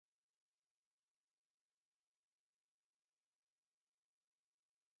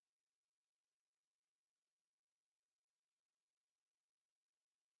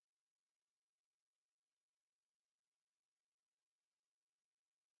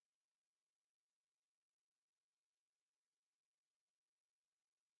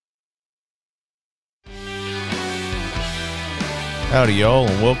Howdy y'all,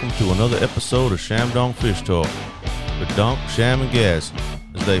 and welcome to another episode of ShamDonk Fishtalk with Donk, Sham and Gaz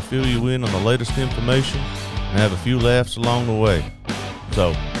as they fill you in on the latest information and have a few laughs along the way.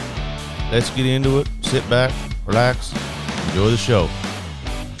 So, let's get into it, sit back, relax, enjoy the show.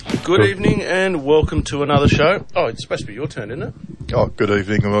 Good evening and welcome to another show. Oh, it's supposed to be your turn, isn't it? Oh, good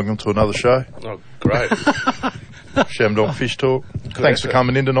evening and welcome to another show. Oh, great. ShamDonk Fishtalk. Thanks for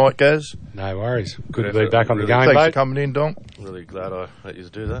coming in tonight, Gaz. No worries. Good to be back on the game, Thanks mate. for coming in, Donk. Really glad I let you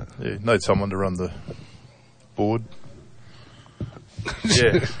do that. Yeah, need someone to run the board.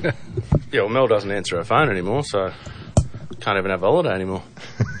 Yeah. Yeah, well, Mel doesn't answer her phone anymore, so can't even have a holiday anymore.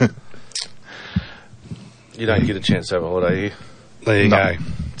 You don't get a chance to have a holiday here. There you go.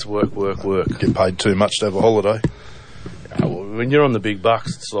 It's work, work, work. Get paid too much to have a holiday. Well, when you're on the big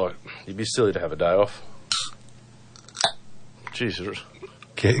bucks, it's like, you'd be silly to have a day off. Jesus.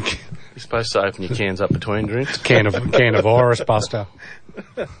 You're supposed to open your cans up between drinks. Can of virus buster.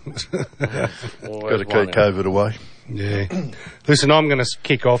 Got to keep COVID away. Yeah. Listen, I'm going to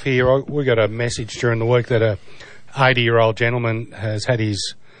kick off here. We got a message during the week that a 80-year-old gentleman has had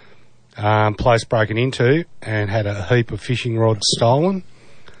his place broken into and had a heap of fishing rods stolen.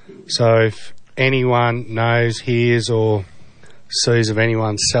 So if anyone knows, hears or sees of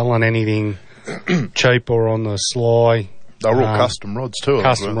anyone selling anything cheap or on the sly... They were all custom rods too.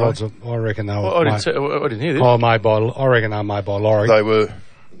 Custom rods, I reckon they were. I didn't hear this. I reckon they were made by Laurie.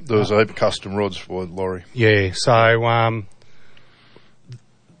 There was a heap of custom rods for Laurie. Yeah, so, and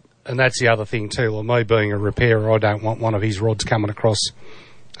that's the other thing too. Well, me being a repairer, I don't want one of his rods coming across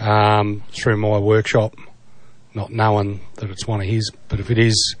through my workshop, not knowing that it's one of his. But if it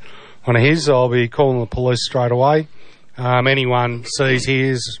is one of his, I'll be calling the police straight away. Anyone sees,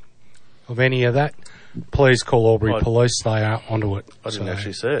 hears of any of that, please call Albury Police. They are onto it. I didn't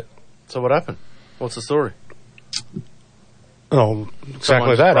actually see it. So what happened? What's the story? Oh,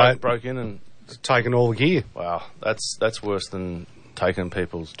 exactly that. Broke in and taken all the gear. Wow, that's worse than taking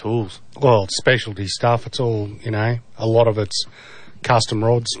people's tools. Well, it's specialty stuff. It's all, a lot of it's custom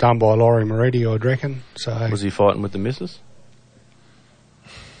rods done by Laurie Moretti, I'd reckon. So was he fighting with the missus?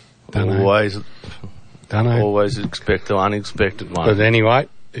 Dunno. Always expect the unexpected one. But anyway,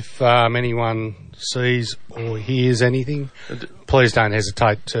 if anyone sees or hears anything, please don't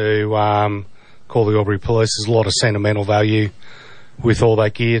hesitate to call the Albury Police. There's a lot of sentimental value with all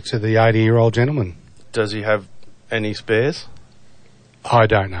that gear to the 80-year-old gentleman. Does he have any spares? I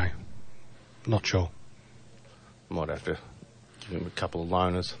don't know. Not sure. Might have to give him a couple of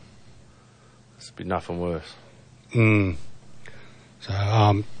loaners. This would be nothing worse. So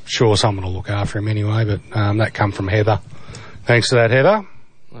I'm sure someone will look after him anyway, but that come from Heather. Thanks for that, Heather.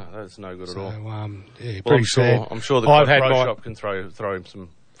 No, that's no good at all. Yeah, pretty sad. I'm sure the pro shop can throw him some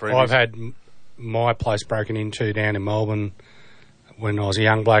freebies. I've had my place broken into down in Melbourne when I was a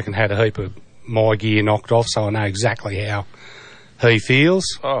young bloke and had a heap of my gear knocked off, so I know exactly how he feels.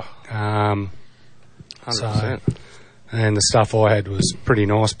 Oh, 100%. And the stuff I had was pretty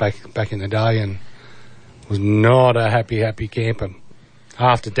nice back in the day and was not a happy camper.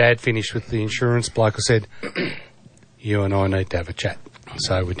 After Dad finished with the insurance bloke, I said, you and I need to have a chat.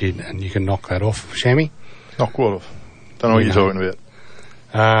 So we did, and you can knock that off, Shammy. Knock what off? Don't know what you're talking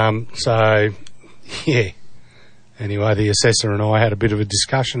about. So, yeah. Anyway, the assessor and I had a bit of a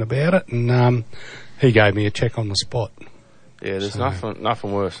discussion about it, and he gave me a check on the spot. Yeah, there's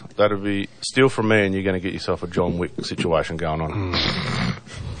nothing worse. That'd be steal from me, and you're going to get yourself a John Wick situation going on.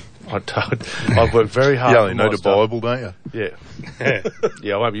 I've worked very hard. You only need a Bible, don't you? Yeah.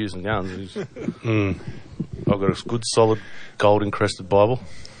 Yeah, I won't be using guns. I've got a good, solid, gold encrusted Bible.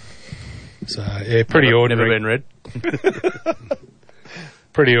 So, yeah, pretty ordinary. Never been read.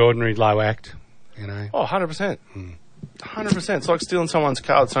 Pretty ordinary, low act, Oh, 100%. 100%. It's like stealing someone's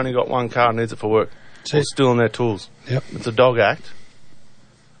car that's only got one car and needs it for work. Or stealing their tools. Yep. It's a dog act.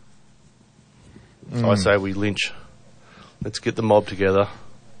 So I say we lynch. Let's get the mob together,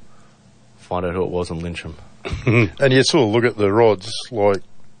 find out who it was and lynch them. And you sort of look at the rods, like,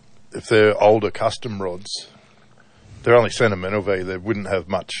 if they're older custom rods, they're only sentimental value. They wouldn't have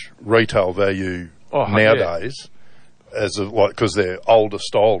much retail value nowadays, because they're older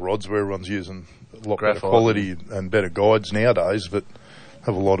style rods where everyone's using a lot better quality and better guides nowadays, but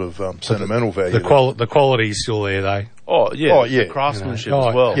have a lot of sentimental value. The quality is still there, though. Oh yeah, the craftsmanship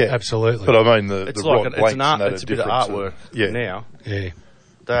as well. Yeah, absolutely. But I mean, it's the like rod blanks it's an art. and It's a bit of artwork now. Yeah,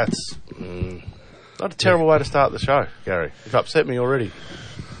 that's not a terrible way to start the show, Gary. You've upset me already.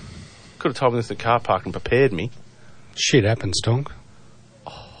 Could have told me this in the car park and prepared me. Shit happens, Donk.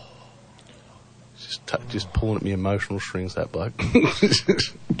 just pulling at me emotional strings, that bloke.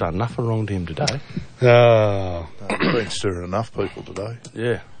 Done nothing wrong to him today. Oh. We've been stirring enough people today.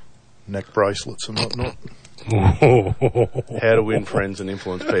 Yeah. Neck bracelets and whatnot. How to win friends and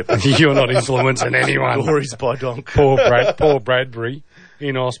influence people. You're not influencing anyone. Glories by Donk. Poor Bradbury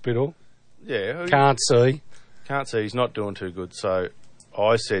in hospital. Yeah. Can't see. Can't see. He's not doing too good. So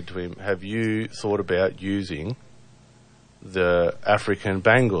I said to him, have you thought about using the African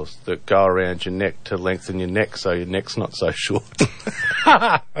bangles that go around your neck to lengthen your neck so your neck's not so short?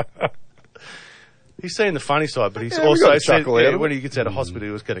 He's seen the funny side, but he's also said when he gets out of hospital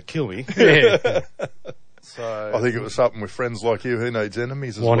he was going to kill me. Yeah. So I think it was something with friends like you. Who needs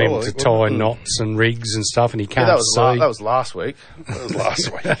enemies as Want well? him to tie knots and rigs and stuff, and he can't see. That was last week. That was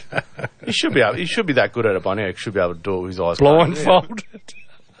last week. He should be able. He should be that good at it by now. He should be able to do it with his eyes Blindfolded.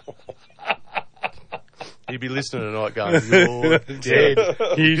 He'd be listening tonight going, "You're Dead.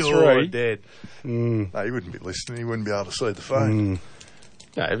 You're dead." No, he wouldn't be listening. He wouldn't be able to see the phone.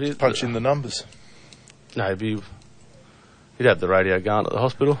 No, Punch in the numbers. No, he'd have the radio going at the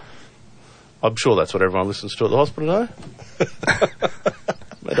hospital. I'm sure that's what everyone listens to at the hospital, though.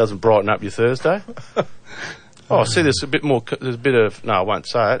 It doesn't brighten up your Thursday. Oh, see, there's a bit of... No, I won't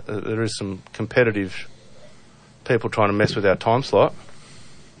say it. There is some competitive people trying to mess with our time slot.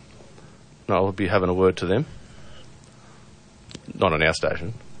 No, I'll be having a word to them. Not on our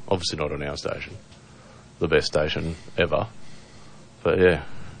station. Obviously not on our station. The best station ever. But, yeah.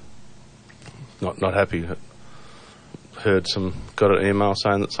 Not happy. Got an email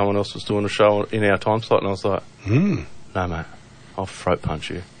saying that someone else was doing a show in our time slot, and I was like, no, mate, I'll throat punch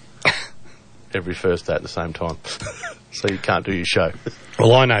you every Thursday at the same time. So you can't do your show.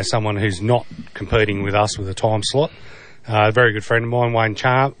 Well, I know someone who's not competing with us with a time slot. A very good friend of mine,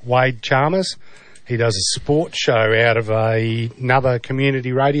 Wade Chalmers. He does a sports show out of another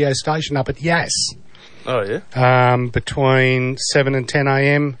community radio station up at Yass. Oh, yeah? Between 7 and 10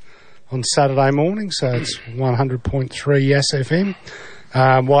 a.m. on Saturday morning, so it's 100.3 Yass FM.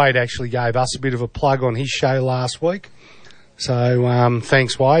 Wade actually gave us a bit of a plug on his show last week. So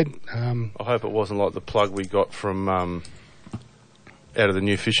thanks, Wade. I hope it wasn't like the plug we got from out of the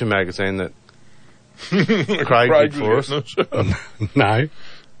New Fisher magazine that Craig did for us. No.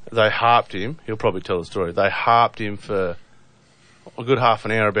 They harped him. He'll probably tell the story. They harped him for a good half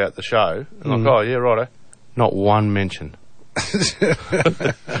an hour about the show. And like, oh, yeah, righto. Not one mention.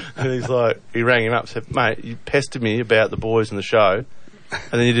 And he's like, he rang him up and said, mate, you pestered me about the boys in the show,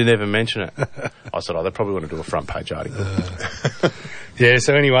 and then you didn't even mention it. I said, oh, they probably want to do a front page article. Yeah,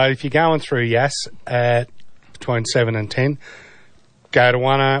 so anyway, if you're going through Yass at between 7 and 10, go to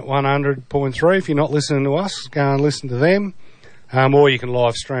 100.3. If you're not listening to us, go and listen to them. Or you can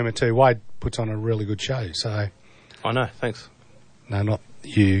live stream it too. Wade puts on a really good show, so... I know, thanks. No, not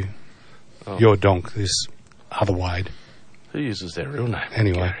you. Oh. You're Donk, this other Wade. Who uses their real name?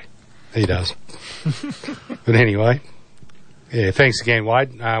 Anyway, he does. But anyway, yeah, thanks again,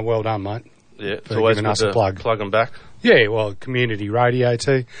 Wade. Well done, mate. Yeah, it's for always giving us a plug. Plug them back. Yeah, well, community radio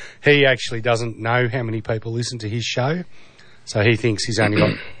too. He actually doesn't know how many people listen to his show, so he thinks he's only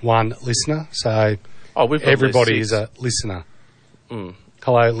got one listener. So everybody is a listener.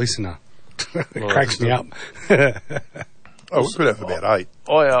 Hello, listener. It cracks me up. Oh, we could have about 8.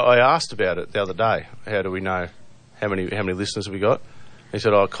 I asked about it the other day. How do we know how many listeners have we got? He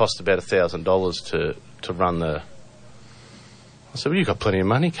said, it cost about $1,000 to run the... I said, well, you've got plenty of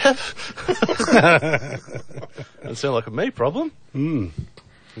money, Kev. Doesn't sound like a me problem.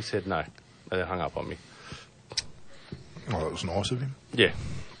 He said no. They hung up on me. Oh, that was nice of him. Yeah.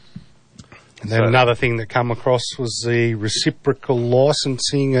 And then another thing that come across was the reciprocal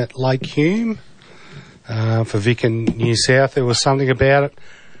licensing at Lake Hume for Vic and New South. There was something about it.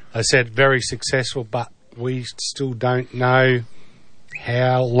 They said very successful, but we still don't know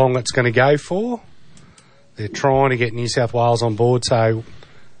how long it's going to go for. They're trying to get New South Wales on board so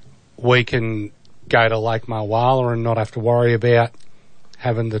we can go to Lake Marwala and not have to worry about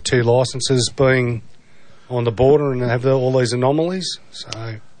having the two licences being on the border and have all these anomalies.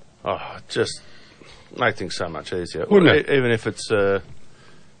 So... just make things so much easier. Wouldn't it? Even if it's, or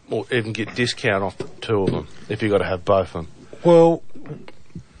even get discount off the two of them, if you've got to have both of them. Well,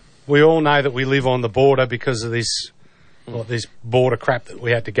 we all know that we live on the border because of this, this border crap that we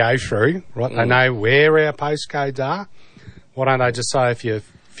had to go through, right? They know where our postcodes are. Why don't they just say if you're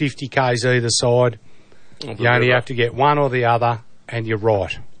 50 k's either side, you only have to get one or the other and you're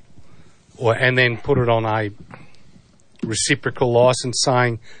right. And then put it on a reciprocal licence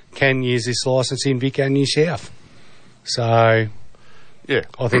saying can use this licence in Vic and New South. So, yeah,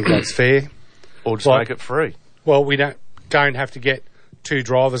 I think that's fair. Or just make it free. Well, we don't have to get two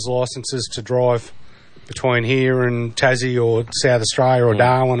driver's licences to drive between here and Tassie or South Australia or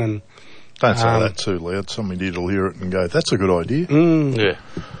Darwin. And don't say that too loud. Some idiot will hear it and go, "That's a good idea." Yeah.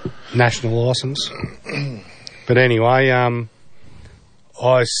 National licence. But anyway,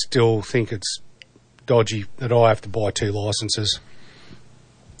 I still think it's dodgy that I have to buy 2 licences.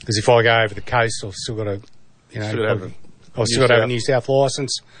 Because if I go over the coast, I've still got to, I've still got to have a New South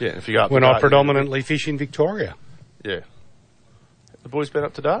licence. Yeah, if you go up when to I Dart, predominantly fish in Victoria. Yeah. The boys been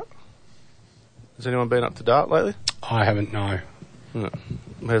up to Dart? Has anyone been up to Dart lately? I haven't, no.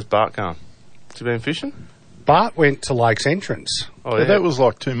 How's Bart going? Has he been fishing? Bart went to Lakes Entrance. Oh, yeah, that was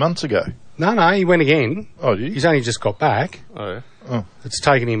like 2 months ago. No, he went again. Oh, did he? He's only just got back. Oh, yeah. Oh. It's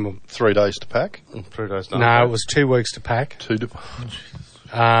taken him 3 days to pack. 3 days. No, it was 2 weeks to pack. 2 to.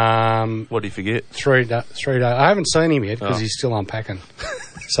 What did he forget? 3 days. I haven't seen him yet because he's still unpacking.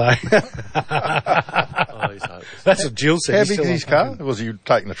 So that's what Jill said. How big is his car? Was he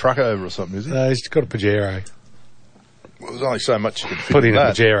taking a truck over or something? Is he? He's got a Pajero. Well, there's only so much you can fit Put in a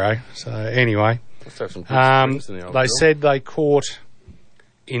that. Pajero. So anyway, they said they caught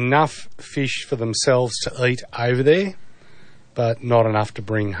enough fish for themselves to eat over there, but not enough to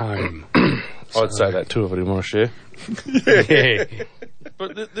bring home. I'd say that too if I didn't want to share. Yeah.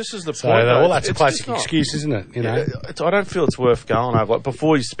 But this is the So point. well, that's a classic excuse, isn't it? You know, I don't feel it's worth going over. Like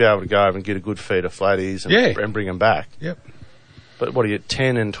before, you used to be able to go over and get a good feed of flatties and bring them back. Yep. But what do you get?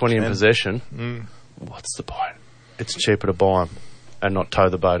 10 and 20 in possession. What's the point? It's cheaper to buy them and not tow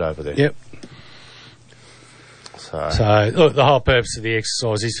the boat over there. Yep. So look, the whole purpose of the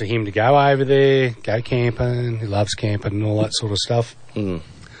exercise is for him to go over there, go camping. He loves camping and all that sort of stuff. But you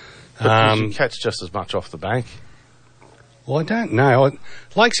can catch just as much off the bank. Well, I don't know.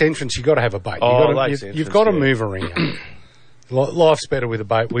 Lakes Entrance, you've got to have a boat. You've got to move around. Life's better with a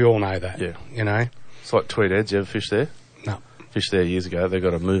boat. We all know that. Yeah. You know? It's like Tweed Heads. You ever fish there? No. Fished there years ago. They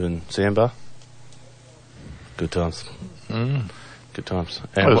got a moving sandbar. Good times. Good times.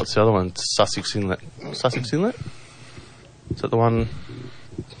 And what's the other one? Sussex Inlet. Sussex Inlet? Is that the one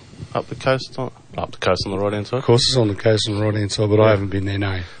up the coast? Up the coast on the right-hand side? Of course it's on the coast on the right-hand side, but I haven't been there,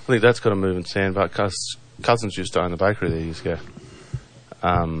 no. I think that's got a moving sandbar. Cousins used to own the bakery there years ago.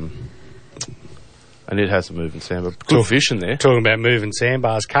 And it has a moving sandbar. Good fishing there. Talking about moving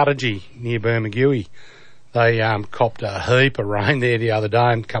sandbars, Cuttagy near Bermagui. They copped a heap of rain there the other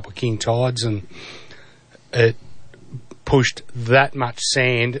day and a couple of king tides, and it pushed that much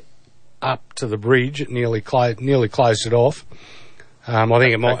sand up to the bridge. It nearly closed it off. I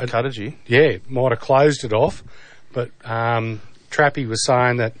think it might... Cuttagy? Yeah, might have closed it off. But Trappy was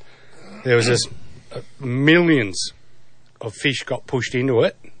saying that there was just millions of fish got pushed into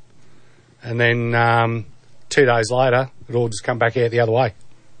it, and then 2 days later, it all just come back out the other way.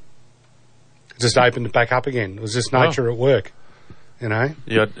 It just opened it back up again. It was just nature at work, you know.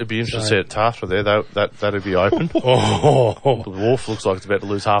 Yeah, it'd be interesting to see at Tathra there. That'd be open. The wharf looks like it's about to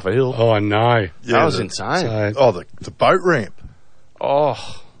lose half a hill. Oh, no. Yeah, that was insane. The boat ramp.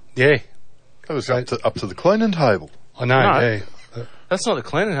 Oh. Yeah. That was up to the cleaning table. I know, yeah. That's not the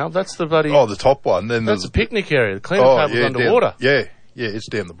cleaning hub. That's the bloody... Oh, the top one. Then that's the picnic area. The cleaning table's underwater. Yeah, it's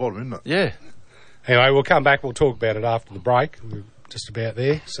down the bottom, isn't it? Yeah. Anyway, we'll come back. We'll talk about it after the break. We're just about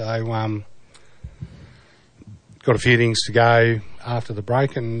there. So, got a few things to go after the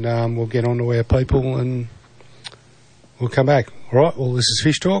break, and we'll get on to our people and we'll come back. All right, well, this is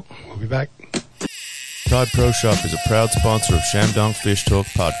Fish Talk. We'll be back. Tide Pro Shop is a proud sponsor of ShamDonk Fishtalk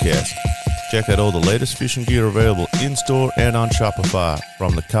podcast. Check out all the latest fishing gear available in-store and on Shopify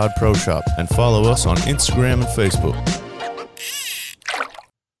from the Cod Pro Shop, and follow us on Instagram and Facebook.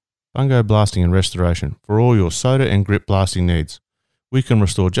 Fungo Blasting and Restoration for all your soda and grip blasting needs. We can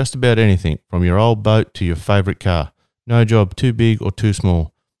restore just about anything from your old boat to your favourite car. No job too big or too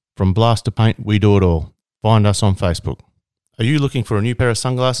small. From blast to paint, we do it all. Find us on Facebook. Are you looking for a new pair of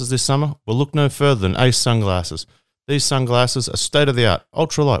sunglasses this summer? Well, look no further than Ace Sunglasses. These sunglasses are state-of-the-art,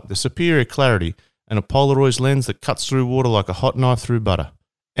 ultralight with superior clarity and a Polaroid lens that cuts through water like a hot knife through butter.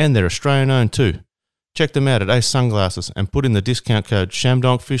 And they're Australian-owned too. Check them out at Ace Sunglasses and put in the discount code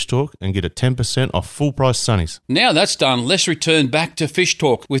ShamDonk Fishtalk and get a 10% off full-price sunnies. Now that's done, let's return back to Fish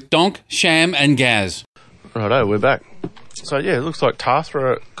Talk with Donk, Sham and Gaz. Righto, we're back. So, yeah, it looks like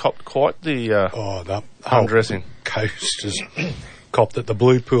Tathra copped quite the undressing. Coast has copped at the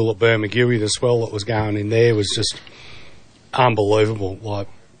Blue Pool at Bermagui. The swell that was going in there was just unbelievable. Like,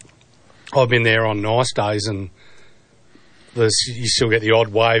 I've been there on nice days, and you still get the odd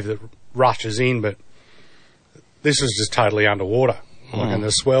wave that rushes in, but this was just totally underwater. And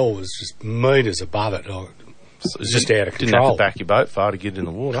the swell was just metres above it. Like, it was just out of control. Didn't have to back your boat far to get in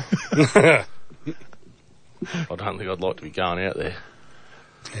the water. I don't think I'd like to be going out there.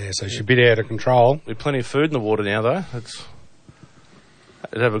 Yeah, so she's a bit out of control. We've plenty of food in the water now, though.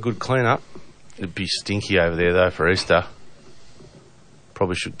 It'd have a good clean up. It'd be stinky over there, though, for Easter.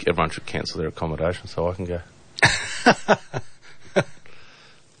 Everyone should cancel their accommodation so I can go.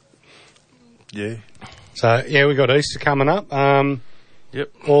 Yeah. So, yeah, we got Easter coming up.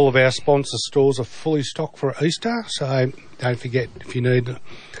 Yep. All of our sponsor stores are fully stocked for Easter, so don't forget if you need a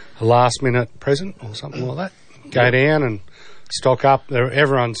last-minute present or something like that, go down and stock up.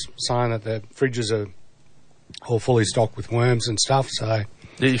 Everyone's saying that the fridges are all fully stocked with worms and stuff, so...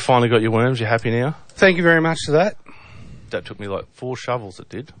 You finally got your worms, you happy now? Thank you very much for that. That took me like 4 shovels, it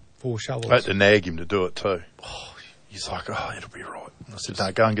did. 4 shovels. I had to nag him to do it too. He's like, it'll be right. I said,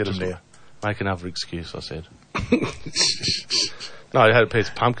 no, go and get him now. Make another excuse, I said. No, I had a piece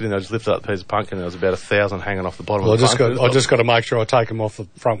of pumpkin and I just lifted up the piece of pumpkin and there was about 1,000 hanging off the bottom of the pumpkin. I just got to make sure I take them off the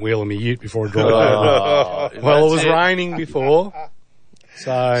front wheel of my ute before I drive home. Well, it was raining before,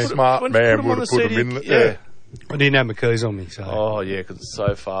 so... Smart man would have put them in there. I didn't have my keys on me, so... Oh, yeah, because it's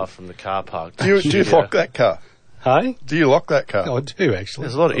so far from the car park. Do you lock that car? Hey? Do you lock that car? Oh, I do, actually.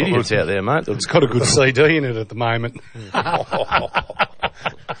 There's a lot of idiots out there, mate. It's got a good CD in it at the moment.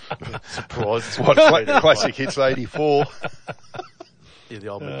 Surprised. What, classic hits 84. Yeah, the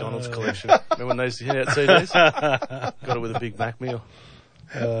old McDonald's collection. Remember when they used to hand out CDs? Got it with a Big Mac meal.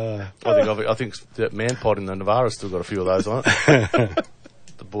 I think that Man Pod in the Navara's still got a few of those on it.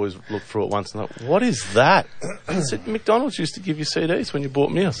 The boys looked through it once and thought, what is that? I said, McDonald's used to give you CDs when you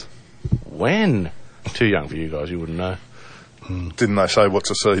bought meals. When? Too young for you guys, you wouldn't know. Didn't they say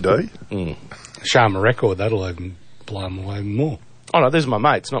what's a CD? Show them a record, that'll even blow them away more. Oh no, these are my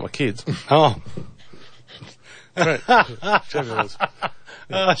mates, not my kids. Oh. Shammy was.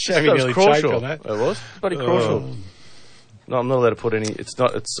 Shammy nearly choked on that. It was. Bloody crucial. No, I'm not allowed to put any, it's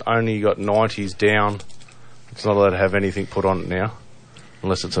only got 90s down. It's not allowed to have anything put on it now.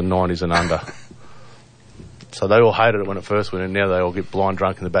 Unless it's a 90s and under. So they all hated it when it first went in. Now they all get blind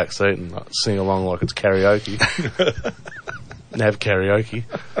drunk in the back seat and sing along like it's karaoke. And have karaoke.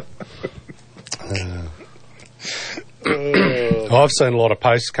 I've seen a lot of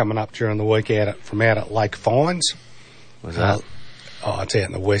posts coming up during the week from out at Lake Fines. Where's that? It's out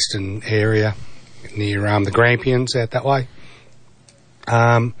in the western area near the Grampians, out that way.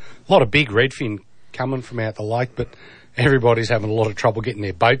 A lot of big redfin coming from out the lake, but everybody's having a lot of trouble getting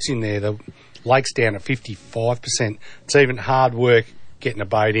their boats in there. The lake's down at 55%. It's even hard work getting a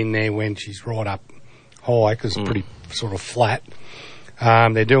boat in there when she's right up high because it's pretty sort of flat.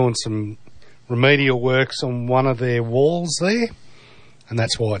 They're doing some remedial works on one of their walls there, and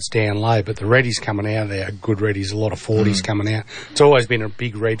that's why it's down low. But the reddies coming out of there are good reddies, a lot of 40s coming out. It's always been a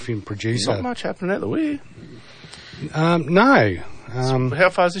big redfin producer. Not much happening out the way. No. How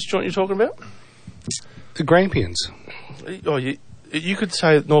far is this joint you're talking about? The Grampians. Oh, you could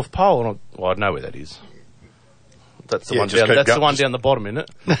say North Pole, and I know where that is. That's the one down. That's the one down the bottom, isn't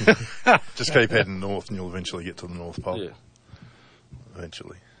it? Just keep heading north, and you'll eventually get to the North Pole. Yeah.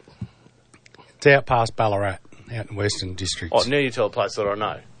 Eventually. It's out past Ballarat, out in Western Districts. Oh, now you tell a place that I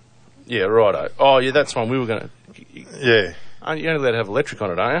know. Yeah, righto. Oh, yeah, that's one we were going to... Yeah. You're only allowed to have electric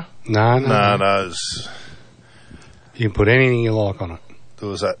on it, aren't you? No. You can put anything you like on it. There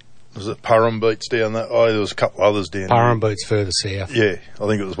was that. Was it Parham Beach down that? Oh, there was a couple others down Parham Beach further south. Yeah, I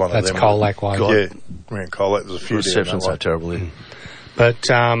think it was one of them. That's Colac way. Yeah, around Colac. There's a few Reception's so terrible here. But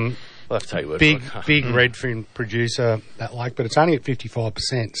I'll have to take your word big for it. big redfin producer, that lake, but it's only at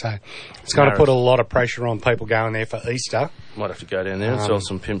 55%, so it's going to put a lot of pressure on people going there for Easter. Might have to go down there and sell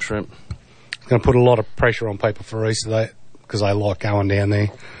some pimp shrimp. It's going to put a lot of pressure on people for Easter because they like going down there.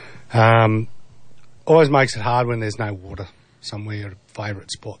 Always makes it hard when there's no water somewhere, a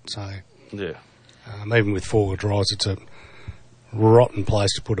favourite spot, so... Yeah. Even with four-wheel drives, it's a rotten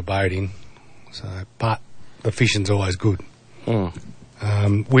place to put a boat in. So, but the fishing's always good.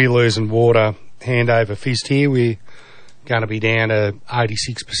 We're losing water hand over fist here. We're going to be down to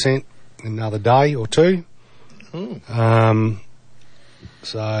 86% in another day or two.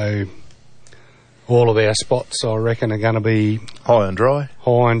 So all of our spots, I reckon, are going to be high and dry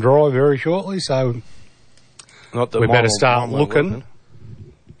very shortly. So we better start looking.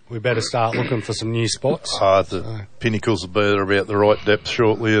 We better start looking for some new spots. The pinnacles will be about the right depth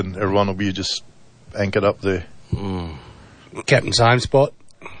shortly, and everyone will be just anchored up there. Captain's home spot.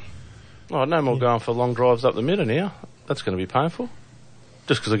 Oh, no more going for long drives up the middle now. That's going to be painful.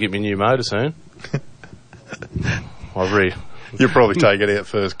 Just because I get my new motor soon. You'll probably take it out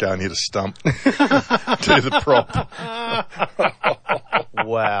first, go and hit a stump. Do the prop.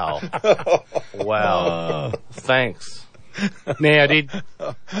 Wow. Thanks. Now, did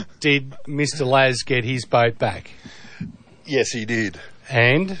Mr. Laz get his boat back? Yes, he did.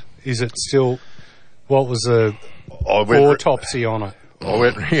 And is it still... What was the autopsy on it? I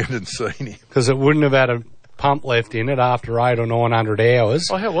went round and seen him. Because it wouldn't have had a pump left in it after 800 or 900 hours.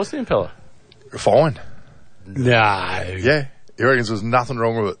 Oh, how was the impeller? Fine. No. Yeah. He reckons there's nothing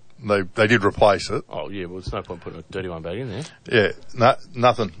wrong with it. They did replace it. Oh, yeah, well, there's no point putting a dirty one back in there. Yeah,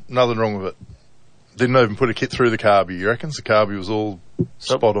 nothing wrong with it. Didn't even put a kit through the carby. He reckons the carby was all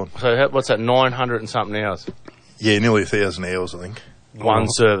spot on. So what's that, 900 and something hours? Yeah, nearly 1,000 hours, I think. One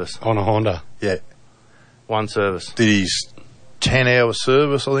service. On a Honda. Yeah. One service. Did his 10-hour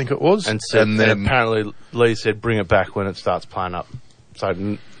service, I think it was. And then apparently Lee said bring it back when it starts playing up.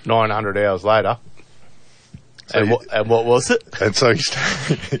 So 900 hours later. So and what was it? And so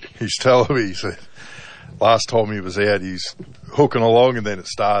he's telling me, he said, last time he was out, he's hooking along and then it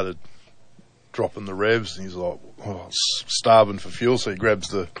started dropping the revs and he's like, starving for fuel. So he grabs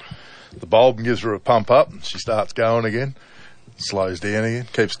the bulb and gives her a pump up and she starts going again. Slows down again,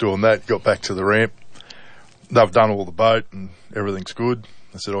 keeps doing that, got back to the ramp. They've done all the boat and everything's good.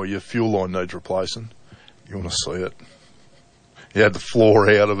 I said, your fuel line needs replacing. You want to see it? He had the floor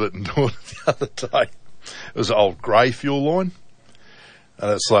out of it and doing it the other day. It was an old grey fuel line.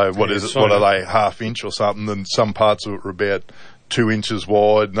 And it's like, what are they, half inch or something? And some parts of it were about 2 inches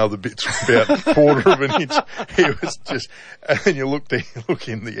wide and other bits were about a quarter of an inch. He was just, and then you look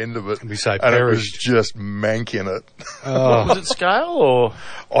in the end of it, and it was just manking it. Was it scale or?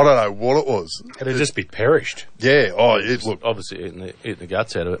 I don't know what it was. It'd just be perished. Yeah, it looked obviously eating the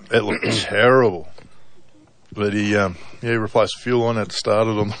guts out of it. It looked terrible. But he replaced the fuel line, had to start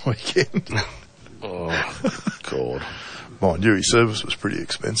it on the weekend. Oh, God. Mind you, his service was pretty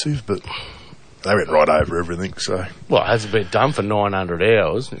expensive, but they went right over everything, so... Well, it hasn't been done for 900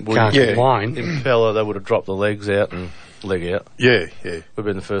 hours. Can't complain. Impeller, they would have dropped the legs out and leg out. Yeah. Would have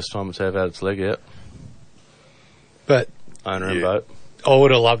been the first time it's ever had its leg out. But... Owner and boat. I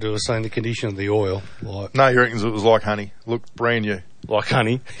would have loved to have seen the condition of the oil. No, he reckons it was like honey. Looked brand new. Like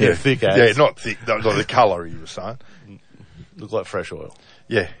honey? Yeah, thick as. Yeah, not thick, like the colour he was saying. Looked like fresh oil.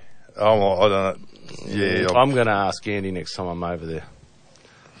 Yeah. Oh, I don't know. Yeah. I'm going to ask Andy next time I'm over there.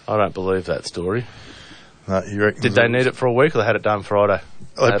 I don't believe that story. No, he reckons Did they need it for a week or they had it done Friday?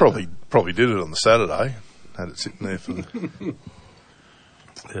 They probably did it on the Saturday. Had it sitting there for the...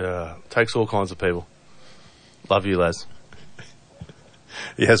 Yeah. Takes all kinds of people. Love you, Laz.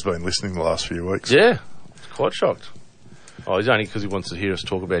 He has been listening the last few weeks. Yeah. Quite shocked. Oh, it's only because he wants to hear us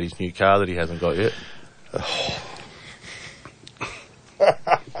talk about his new car that he hasn't got yet.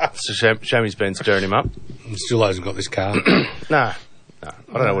 So Shammy's been stirring him up. He still hasn't got this car. No. I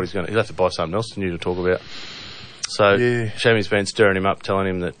don't know what he's going to... He'll have to buy something else new to talk about. So Shammy's been stirring him up, telling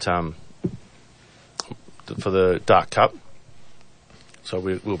him that for the Dark Cup, so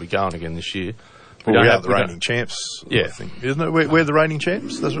we'll be going again this year. We are the reigning champs, yeah. I think. Isn't it? We're the reigning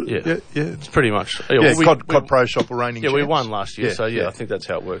champs? That's what, yeah. It's pretty much... Cod Pro Shop are reigning champs. Yeah, we won last year, I think that's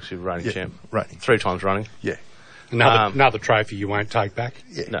how it works. You're reigning champ. Reigning. 3 times running. Yeah. Another trophy you won't take back?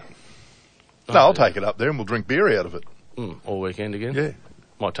 Yeah. No, I'll take it up there and we'll drink beer out of it. All weekend again? Yeah.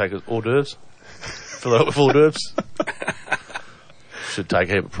 Might take us hors d'oeuvres. Fill it with hors d'oeuvres. Should take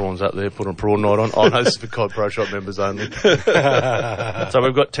a heap of prawns up there, put a prawn night on. Oh, no, this is for Cod Pro Shop members only. So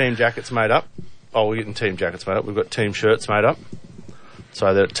we've got team jackets made up. Oh, we're getting team jackets made up. We've got team shirts made up.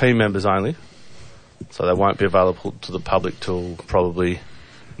 So they're team members only. So they won't be available to the public till probably...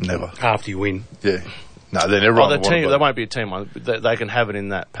 Never. After you win. Yeah. No, then everyone... They won't be a team one. They can have it in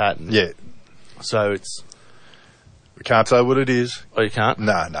that pattern. Yeah. So it's... We can't say what it is. Oh, you can't?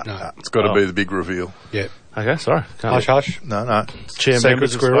 No. It's got to be the big reveal. Yeah. Okay, sorry. Hush. No. Chair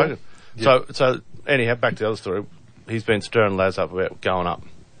members have spoken. Yeah. So anyhow, back to the other story. He's been stirring Laz up about going up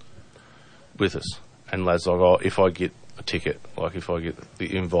with us. And Laz like, if I get a ticket, like if I get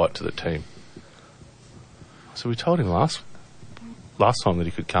the invite to the team. So we told him last time that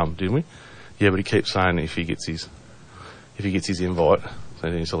he could come, didn't we? Yeah, but he keeps saying if he gets his invite,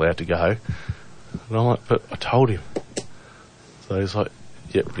 then he's allowed to go. And I'm like, but I told him. So he's like,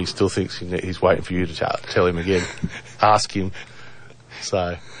 yeah, but he still thinks he's waiting for you to tell him again. Ask him.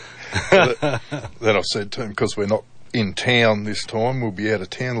 So. Then I said to him, because we're not in town this time, we'll be out of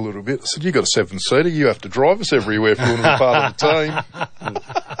town a little bit. I said, you got a 7-seater, you have to drive us everywhere if you want to be part of the team.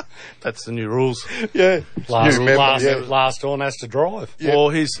 That's the new rules. Yeah. Last one has to drive. Yeah. Well,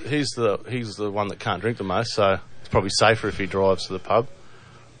 he's the one that can't drink the most, so it's probably safer if he drives to the pub.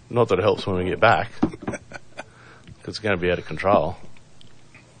 Not that it helps when we get back, because it's going to be out of control.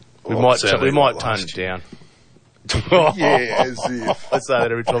 We might tone it down. Yeah, as if. Let's say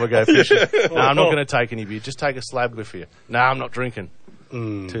that every time I go fishing. No, I'm not going to take any beer. Just take a slab with you. No, I'm not drinking.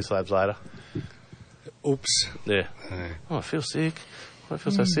 2 slabs later. Oops. Yeah. Oh, I feel sick. I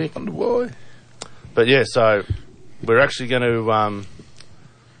feel so sick. Wonder why. But yeah, so we're actually going to,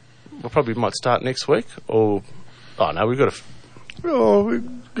 we probably might start next week, or, oh no, we've got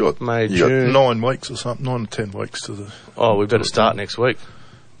We've got May, you got June. 9 weeks or something, 9 to 10 weeks to the... Oh, we better start next week,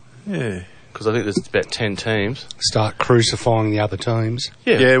 Yeah. because I think there's about 10 teams. Start crucifying the other teams.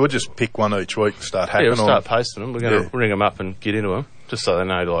 Yeah, we'll just pick one each week and start hacking Yeah, we'll start on. posting them. We're going to ring them up and get into them, just so they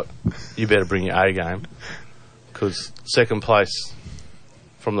know, like, you better bring your A game, because second place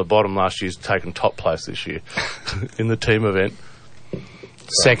from the bottom last year's taken top place this year in the team event.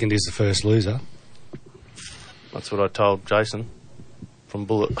 Second is the first loser. That's what I told Jason from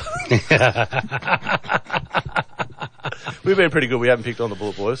Bullet. We've been pretty good. We haven't picked on the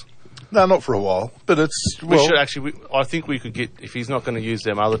Bullet boys. No, not for a while, but it's... We well, should actually. I think we could get, if he's not going to use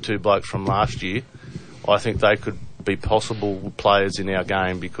them other two blokes from last year, I think they could be possible players in our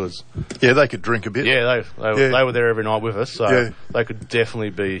game, because yeah, they could drink a bit. yeah, they were there every night with us, so Yeah. they could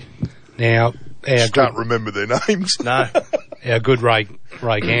definitely be. Now, Just can't remember their names. No, our good Ray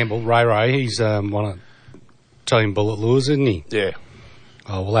Gamble, Ray, he's one of Team Bullet Lures, isn't he? yeah,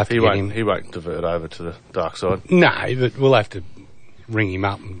 Oh, we'll have to he get won't. him. He won't divert over to the dark side. No, but we'll have to ring him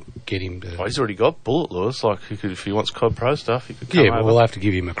up and get him to... Oh, he's already got Bullet lures. Like, he could, if he wants COD Pro stuff, he could come yeah, but over. we'll have to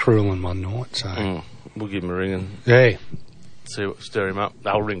give him a cruelin one night, so... We'll give him a ring and Yeah. stir him up.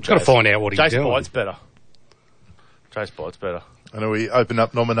 I'll ring Chase. Got to find out what he's Chase doing. Bites better. Chase Bites better. And we open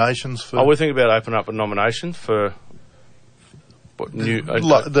up nominations for... Oh, we're thinking about opening up a nomination for what new.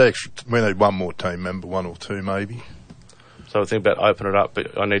 the extra, we need one more team member, one or two maybe. So we're thinking about opening it up,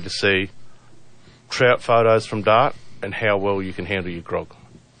 but I need to see trout photos from Dart and how well you can handle your grog,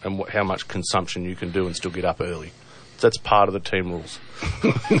 and how much consumption you can do and still get up early. So that's part of the team rules.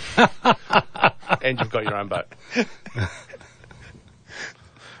 And you've got your own boat.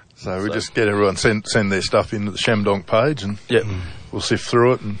 So we just get everyone send their stuff into the ShamDonk page, and Yep. we'll sift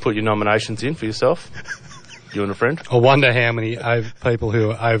through it. And Put your nominations in for yourself, you and a friend. I wonder how many people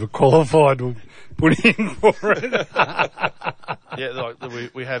who are overqualified will put in for it. Yeah,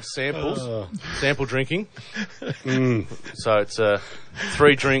 like we have samples, sample drinking. So it's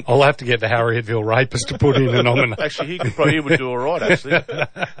 3 drink. I'll have to get the Harrietville rapist to put in a nomination. Actually, he would do all right. Actually,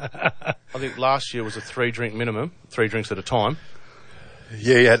 I think last year was a 3 drink minimum, 3 drinks at a time.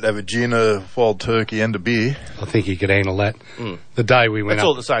 yeah, you had to have a gin, a wild turkey, and a beer. I think he could handle that. The day we went That's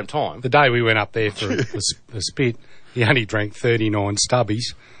all at up, the same time. the day we went up there for a spit, he only drank 39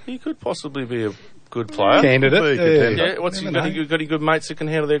 stubbies. He could possibly be a good player. Candidate. Be a contender. Yeah, what's Never you got any good mates that can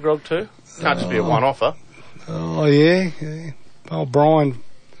handle their grog too? Can't just be a one-offer. Oh yeah. Oh, Brian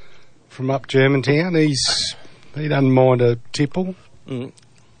from up Germantown, he doesn't mind a tipple. And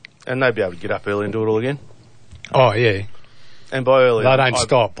they'd be able to get up early and do it all again. Oh yeah. And by early, They don't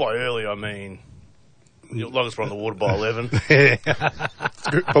stop. By early, I mean, as long as we're on the water by 11.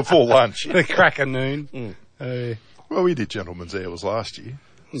 Before lunch. The crack of noon. Well, we did gentlemen's hours last year.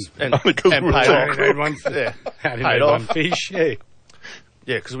 And, Only 'cause and we were paid talking. off. Had one, Yeah, had paid one off. fish. Yeah.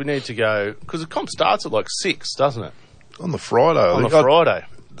 Yeah, because we need to go, because the comp starts at like 6, doesn't it? On the Friday. I On the think. Friday.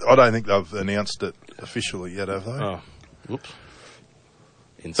 I don't think they've announced it officially yet, have they? Oh, whoops.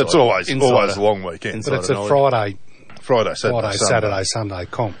 It's Insider. always a long weekend. Insider But it's a knowledge. Friday, Saturday, Saturday, Sunday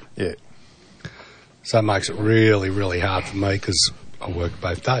comp. Yeah. So it makes it really, really hard for me because I work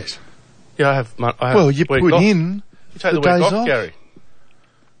both days. Yeah, I have Well, you week put off. in You take the the week days off, off. Gary.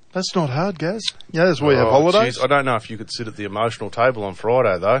 That's not hard, Gaz. Yeah, as we have holidays. Geez, I don't know if you could sit at the emotional table on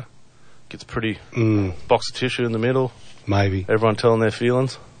Friday, though. Gets pretty box of tissue in the middle. Maybe. Everyone telling their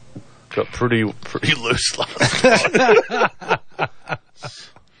feelings. Got pretty loose last night.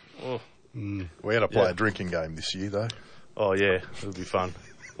 We're going to play a drinking game this year, though. Oh, yeah. It'll be fun.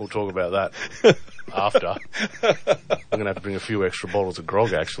 We'll talk about that after. I'm going to have to bring a few extra bottles of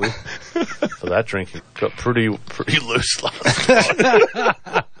grog, actually, for that drinking. Got pretty loose last night.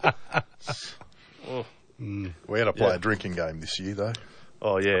 We're going to play a drinking game this year, though.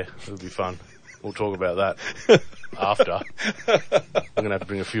 Oh, yeah. It'll be fun. We'll talk about that after. I'm going to have to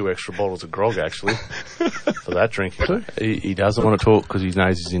bring a few extra bottles of grog, actually, for that drinking. He doesn't want to talk because he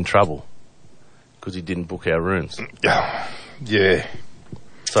knows he's in trouble because he didn't book our rooms. Yeah.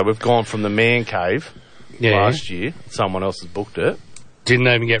 So we've gone from the man cave Yeah. last year. Someone else has booked it. Didn't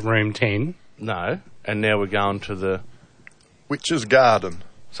even get room 10. No. And now we're going to the... Witch's Garden.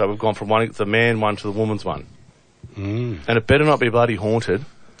 So we've gone from the man one to the woman's one. And it better not be bloody haunted.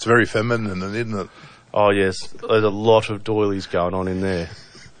 It's very feminine, isn't it? Oh, yes. There's a lot of doilies going on in there.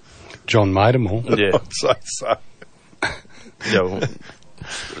 John made them all. Yeah. I'd say so. Yeah, well,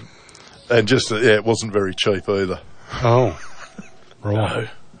 And just, it wasn't very cheap either. Oh. Right.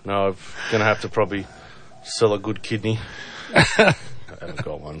 no, I'm going to have to probably Sell a good kidney. I haven't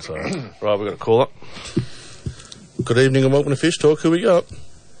got one, so... Right, we've got to call up. Good evening and welcome to Fish Talk. Who we got?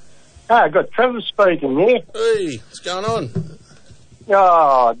 I've got Trevor speaking here. Hey, what's going on?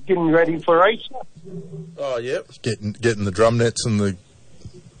 Oh, getting ready for Easter. Oh, yep. Getting the drum nets and the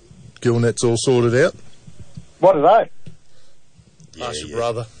gill nets all sorted out. What are they? Ask your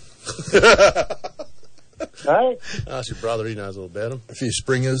brother. Hey? Ask your brother, he knows all about them. A few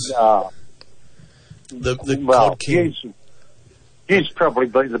springers. The Well, cod king. you's probably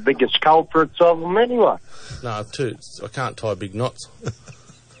be the biggest culprits of them anyway. No, too. I can't tie big knots.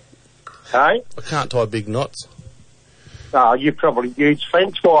 Hey? I can't tie big knots. Oh, you probably use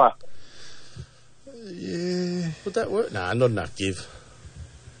fence wire. Yeah. Would that work? Nah, not enough give.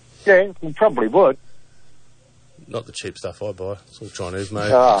 Yeah, you probably would. Not the cheap stuff I buy. It's all Chinese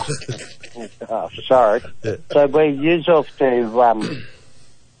made. Oh, sorry. Yeah. So we use off to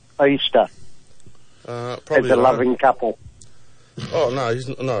Easter as Probably a loving couple. Oh, no,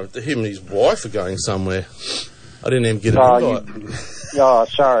 him and his wife are going somewhere. I didn't even get an invite.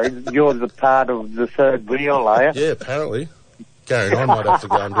 Sorry. You're the part of the third wheel, are you? Yeah, apparently. Gary and I might have to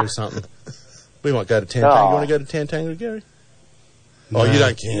go and do something. We might go to Tantanga. Oh. You want to go to Tantanga, Gary? No. Oh, you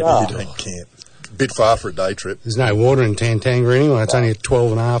don't camp. No. You don't camp. Bit far for a day trip. There's no water in Tantanga anyway. It's only at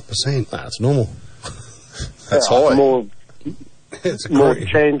 12.5%. Nah, it's normal. That's high. More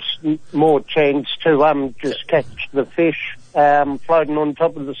chance to just catch the fish floating on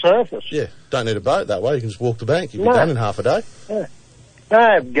top of the surface. Yeah, don't need a boat that way. You can just walk the bank. You'll be done in half a day. Yeah.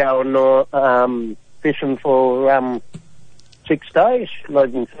 I'm going fishing for 6 days,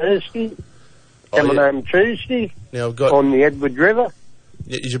 leaving Thursday, coming home Tuesday Now, I've got... on the Edward River.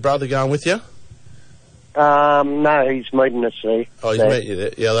 Is your brother going with you? No, he's meeting us there. Oh, he's met you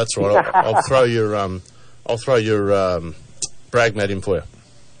there. Yeah, that's right. I'll throw your brag mat in for you.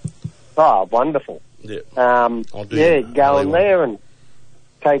 Oh, wonderful. Yeah. Going there and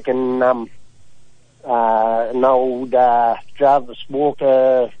taking an old Jarvis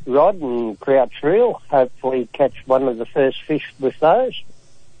Walker rod and crouch reel. Hopefully catch one of the first fish with those.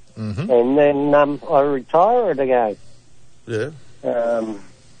 Mm-hmm. And then I retire it again. Yeah.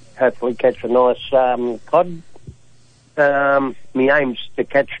 Hopefully catch a nice cod. My aim's to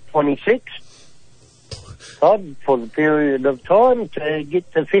catch 26 cod for the period of time to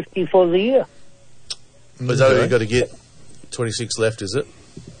get to 50 for the year. But is that what you've got to get? 26 left, is it?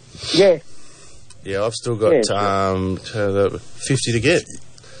 Yeah. Yeah, I've still got 50 to get.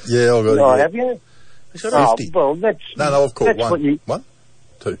 Yeah, I've got to Oh, get have you? He's got 50. Well, that's... No, I've caught that's one. What you, One?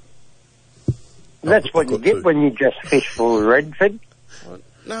 Two. That's what you caught get two. when you just fish for redfin.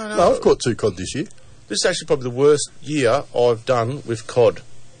 No, I've caught 2 cod this year. This is actually probably the worst year I've done with cod.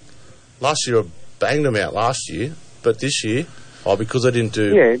 Last year I banged them out last year, but this year, because I didn't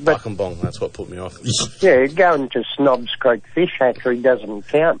do buck and bong, that's what put me off. Yeah, going to Snobs Creek Fish Hatchery doesn't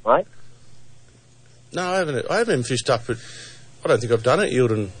count, mate. No, I haven't even fished up it. I don't think I've done it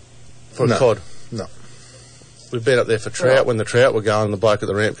yielding for a cod. No. We've been up there for trout. When the trout were going, the bloke at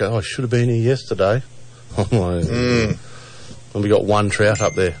the ramp goes, I should have been here yesterday. I'm like, and we got 1 trout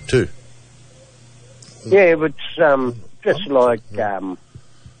up there, 2. Yeah, but just like,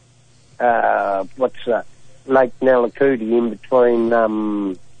 what's that? Lake Nallakooty in between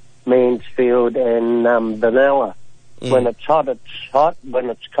Mansfield and Benalla. When it's hot, it's hot. When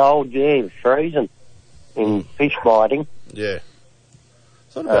it's cold, it's freezing in fish biting. Yeah.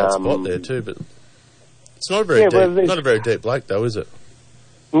 It's not a bad spot there too, but it's not a very deep, not a very deep lake though, is it?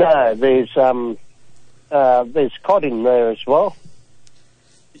 No, there's cod in there as well.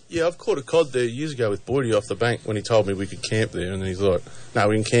 Yeah, I've caught a cod there years ago with Boydie off the bank when he told me we could camp there, and he's like, no,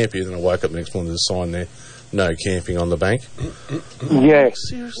 we can camp here. Then I woke up next morning, there's a sign there, no camping on the bank. Yeah.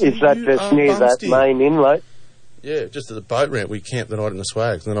 Seriously, Is that just near that main inlet? Yeah, just at the boat ramp, we camped the night in the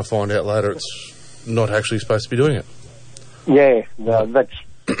swags, and then I find out later it's not actually supposed to be doing it. Yeah, no, that's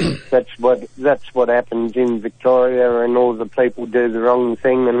what happens in Victoria, and all the people do the wrong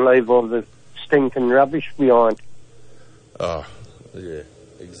thing and leave all the stinking rubbish behind. Oh, yeah,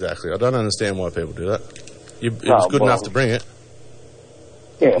 exactly. I don't understand why people do that. It was good enough to bring it.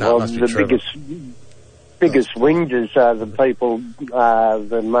 Yeah, No, it well, must be the Trevor. biggest whingers are the people,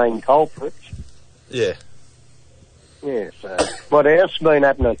 the main culprits. Yeah. Yeah, so what else been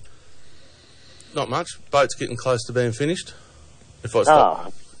happening? Not much. Boat's getting close to being finished. If I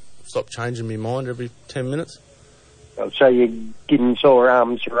stop changing my mind every 10 minutes. So you're getting sore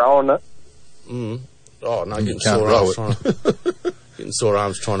arms rowing it? Oh, no, getting can't sore row arms. Getting sore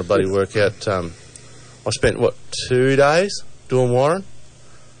arms trying to bloody work out. I spent, 2 days doing wiring?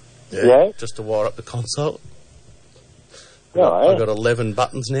 Yeah. Just to wire up the console. Oh, I've got 11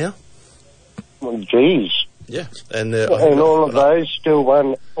 buttons now. Well, geez. Yeah, and all of those still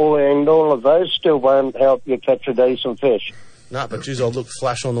won't help you catch a decent fish. No, but geez, I'll look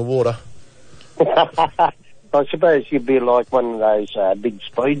flash on the water. I suppose you'd be like one of those big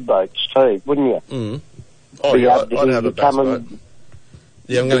speedboats too, wouldn't you? Mm. Oh, yeah, I'd have a bass boat.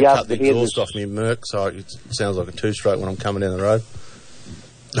 Yeah, I'm going to cut the exhaust off my Merc, so it sounds like a two-stroke when I'm coming down the road.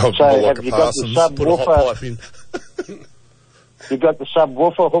 So have you got the subwoofer? You got the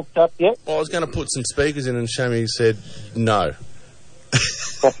subwoofer hooked up yet? Well, I was going to put some speakers in, and Shammy said no.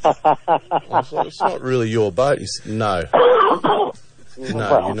 I was like, it's not really your boat. He said, no. No,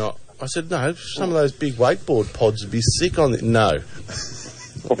 you're not. I said, no, some of those big wakeboard pods would be sick on it. No.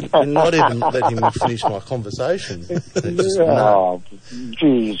 You're not even letting me finish my conversation. Just, no. Oh,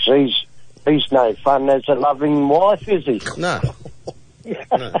 geez, he's no fun as a loving wife, is he? No.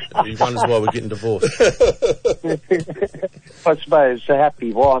 No. He wonders why we're getting divorced. I suppose a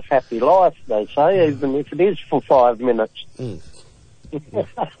happy wife, happy life, they say, even if it is for 5 minutes. Mm.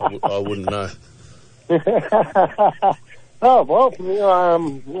 I wouldn't know. Oh, well,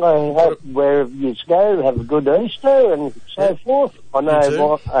 I hope wherever you go, have a good Easter and so forth. I know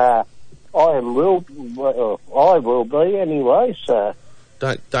what I will be anyway, so...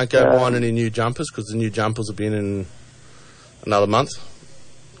 Don't go buying any new jumpers, because the new jumpers will be in another month.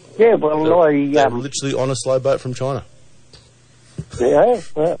 Yeah, well, they're literally on a slow boat from China. Yeah,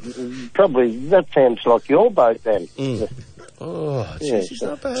 probably, that sounds like your boat then. Mm. Oh, jeez, he's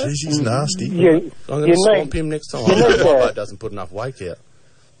not bad. Jeez, he's nasty. I'm going to swamp him next time. I know my boat doesn't put enough weight out.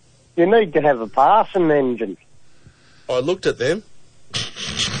 You need to have a passing engine. I looked at them.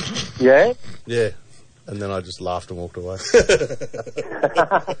 Yeah? Yeah. And then I just laughed and walked away. I said,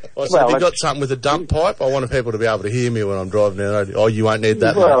 have you got something with a dump pipe? I want people to be able to hear me when I'm driving down the road. Oh, you won't need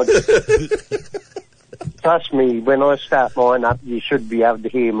that. Well, trust me, when I start mine up, you should be able to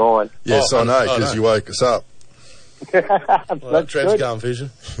hear mine. Yes, I know, because you woke us up. Well, Trev's going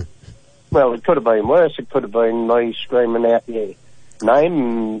fishing. Well, it could have been worse. It could have been me screaming out your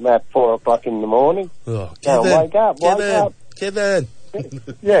name at 4 o'clock in the morning. Oh, wake up. Kevin.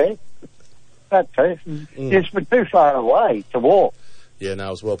 Yeah. That too. It's too far away to walk. Yeah, no,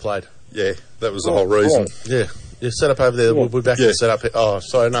 it was well played. Yeah, that was the whole reason. Yeah. You set up over there. Yeah. We'll be back to set up here. Oh,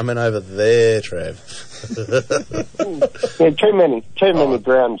 sorry, no, I meant over there, Trev. Yeah, too many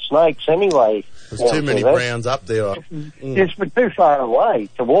brown snakes anyway. There's too many browns up there. It's too far away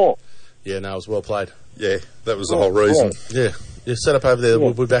to walk. Yeah, no, it was well played. Yeah, that was the whole reason. Yeah. You set up over there.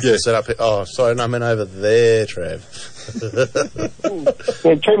 We'll be back to set up here. Oh, sorry, no, I meant over there, Trev.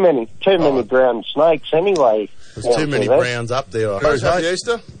 Yeah, too many brown snakes anyway. There's too many browns up there. Happy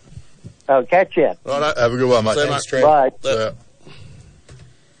Easter. I'll catch you. Right, have a good one, mate. Thanks, Trev. Bye.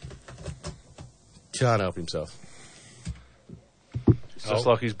 Can't help himself. It's just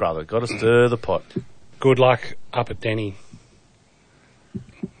like his brother. Got to stir the pot. Good luck up at Denny.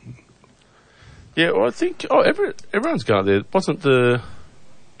 Yeah, well, I think everyone's going up there. Wasn't the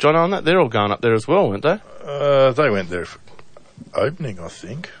John on that? They're all going up there as well, weren't they? They went there for opening, I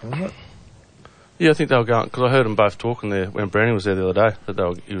think, wasn't it? Yeah, I think they were going, because I heard them both talking there when Brownie was there the other day,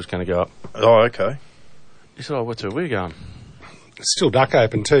 that he was going to go up. Oh, okay. He said, where are we going? It's still duck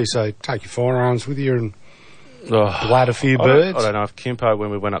open too, so take your firearms with you and blood a few birds. I don't know if Kimpo, when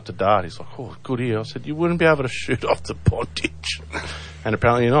we went up to Dart, he's like, oh, good ear. I said, you wouldn't be able to shoot off the bondage. And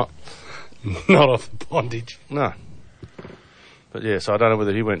apparently you're not. Not off the bondage. No. But yeah, so I don't know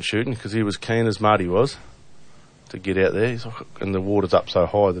whether he went shooting, because he was keen as Marty was to get out there. He's like, and the water's up so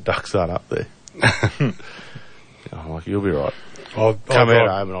high, the ducks aren't up there. I'm like, you'll be right. Come out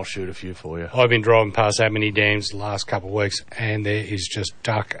home and I'll shoot a few for you. I've been driving past that many dams the last couple of weeks, and there is just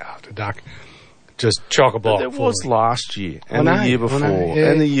duck after duck. Just chock-a-block. There was last year, and the year before,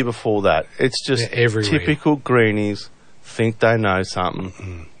 and the year before that. It's just typical greenies think they know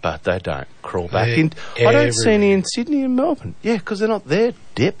something, but they don't. Crawl back in. I don't see any in Sydney and Melbourne. Yeah, because they're not there,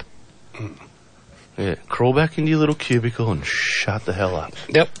 dip. Yeah, crawl back into your little cubicle and shut the hell up.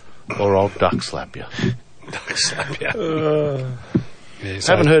 Yep. Or I'll duck slap you. Duck slap you.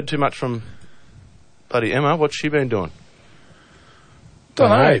 Haven't heard too much from bloody Emma. What's she been doing?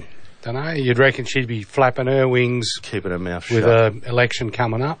 Don't know. You'd reckon she'd be flapping her wings, keeping her mouth shut with an election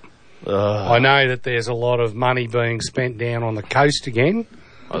coming up. I know that there's a lot of money being spent down on the coast again.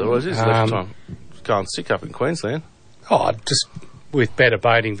 Oh, there was. It's election time. It's going sick up in Queensland. Oh, just with better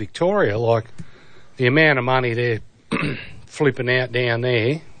baiting Victoria, like the amount of money they're flipping out down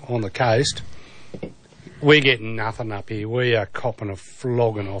there on the coast. We're getting nothing up here. We are copping a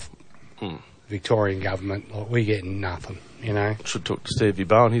flogging off Victorian government. Like, we're getting nothing, you know. Should talk to Stevie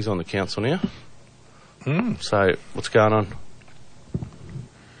Bowen. He's on the council now. So, what's going on?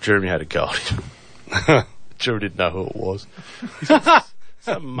 Jeremy had a go at him. Jeremy didn't know who it was. He said,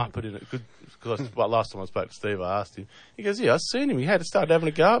 some muppet in it. Because last time I spoke to Steve, I asked him. He goes, yeah, I seen him. He had to start having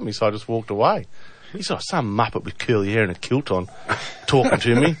a go at me, so I just walked away. He said, some muppet with curly hair and a kilt on talking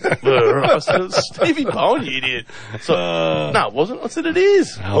to me. I said, it's Stevie Bowen, you idiot. So, no, it wasn't. I said, it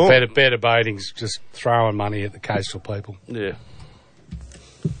is. Oh, better baiting's just throwing money at the coastal people. Yeah.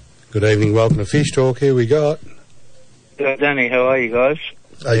 Good evening, welcome to Fish Talk. Here we got. Danny, how are you guys?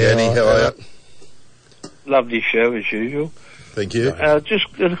 Hey, Danny, how are you? Lovely show as usual. Thank you. Just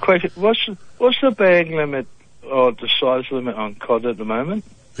a question. What's the bag limit or the size limit on cod at the moment?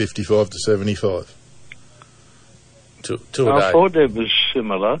 55 to 75. Two a day. I thought that was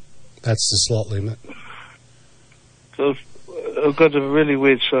similar. That's the slot limit. So I've got a really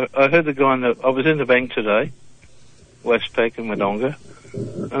weird... So I heard the guy I was in the bank today, Westpac and Wodonga,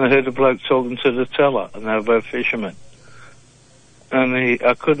 and I heard a bloke talking to the teller, and they were both fishermen. And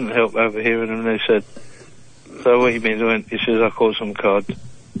I couldn't help overhearing him, and they said, so what you been doing? He says, I caught some cod.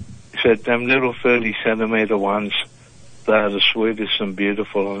 He said, them little 30-centimetre ones, they are the sweetest and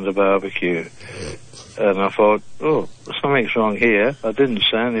beautiful on the barbecue. And I thought, oh, something's wrong here. I didn't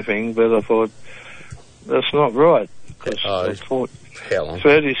say anything, but I thought, that's not right. Because I thought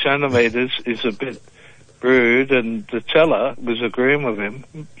 30 centimetres is a bit rude, and the teller was agreeing with him.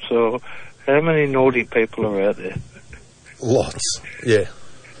 So how many naughty people are out there? Lots. Yeah.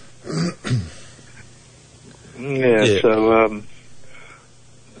 Yeah, so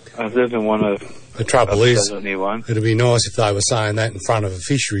I didn't want to... The trouble is, anyone. It'd be nice if they were saying that in front of a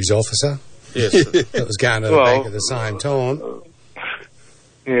fisheries officer. Yes. That was going to the bank at the same time.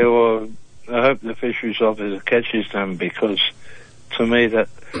 Yeah, well, I hope the fisheries officer catches them, because to me that,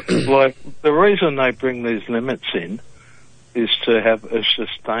 like, the reason they bring these limits in is to have a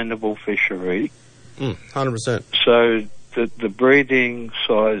sustainable fishery. 100%. So the breeding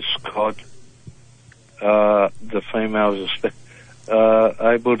size cod, the females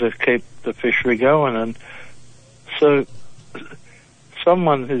are able to keep the fishery going, and so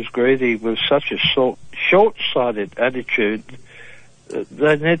someone who's greedy with such a short-sighted attitude,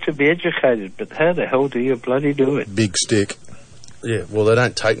 they need to be educated. But how the hell do you bloody do it? Big stick. Yeah, well, they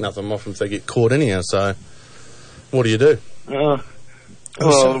don't take nothing off them if they get caught anyhow, so what do you do? Some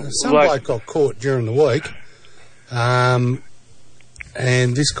bloke got caught during the week, and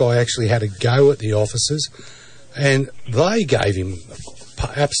this guy actually had a go at the officers, and they gave him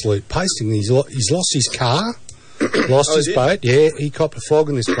absolute pasting. He's lost his car, lost his boat. Yeah, he copped a flog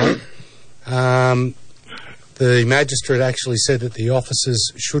in this bloke. The magistrate actually said that the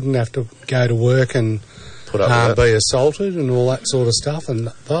officers shouldn't have to go to work and be assaulted and all that sort of stuff, and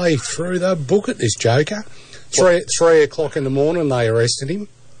they threw the book at this joker. 3 o'clock in the morning, they arrested him.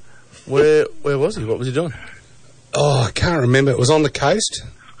 Where was he? What was he doing? Oh, I can't remember. It was on the coast.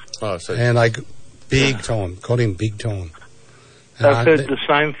 Oh, so and they got him big time. I've heard the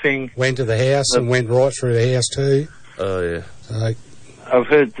same thing. Went to the house and went right through the house too. Oh, yeah. So, I've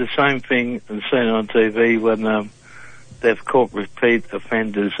heard the same thing and seen it on TV when they've caught repeat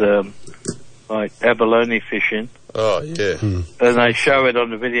offenders, like abalone fishing. Oh, yeah. And they show it on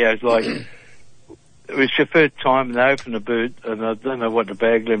the videos, like, it was your third time they open the boot, and I don't know what the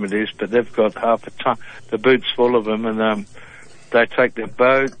bag limit is, but they've got half a ton. The boot's full of them, and they take their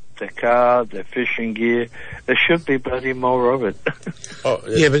boat, their car, their fishing gear. There should be bloody more of it. Oh,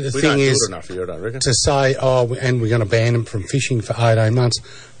 yeah, but the thing is, enough here, I don't reckon. To say, and we're going to ban them from fishing for 18 months,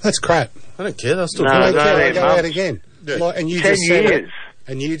 that's crap. I don't care. They'll still they go out again. Yeah. Like, and you 10 just said years. it.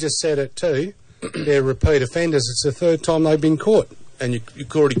 And you just said it too. They're repeat offenders. It's the third time they've been caught. And you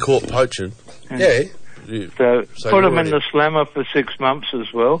already caught poaching. Yeah. So put them in the slammer for 6 months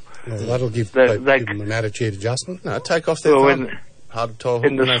as well. Well, that'll give them an attitude adjustment. No, take off their thumb. Hard to tell.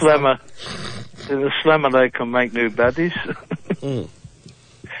 In the slammer, they can make new buddies.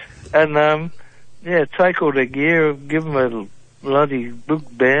 And take all their gear, give them a bloody book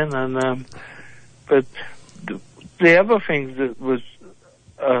ban, and but the other thing that was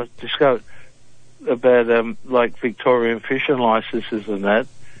discovered about like Victorian fishing licenses and that,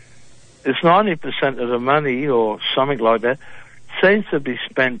 is 90% of the money or something like that seems to be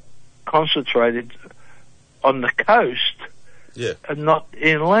spent concentrated on the coast, and not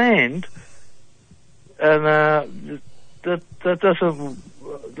inland, and that doesn't,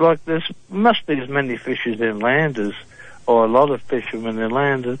 like, there must be as many fishers inland as, or a lot of fishermen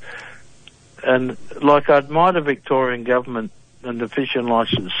inland, and like, I admire the Victorian government and the fishing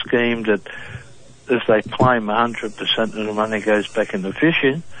licence scheme that, as they claim, 100% of the money goes back into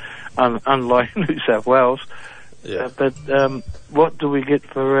fishing, unlike New South Wales. But what do we get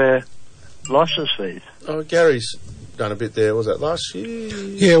for licence fees? Oh, Gary's done a bit there. Was that last year?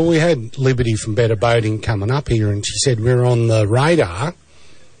 Yeah, we had Liberty from Better Boating coming up here, and she said we're on the radar,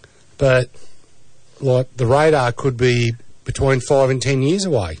 but like the radar could be between 5 and 10 years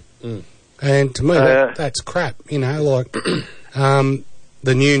away. And to me, that's crap. You know, like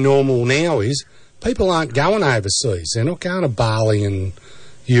the new normal now is people aren't going overseas. They're not going to Bali and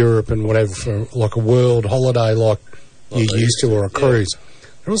Europe and whatever for like a world holiday like you used to, or a cruise.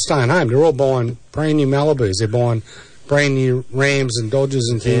 They're all staying home. They're all buying brand new Malibus. They're buying brand new Rams and Dodgers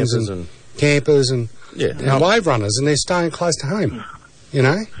and things and campers and wave runners, and they're staying close to home, you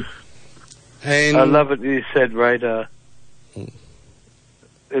know. And I love it you said radar.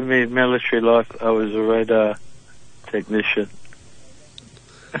 In my military life, I was a radar technician.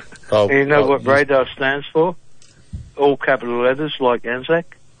 You know what radar stands for? All capital letters like ANZAC?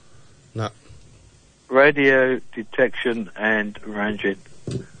 No. Radio detection and ranging.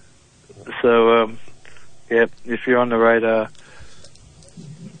 So, if you're on the radar.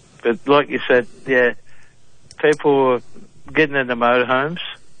 But like you said, people are getting into motorhomes.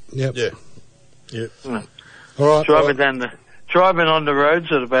 Yep. Yeah. All right. Driving on the roads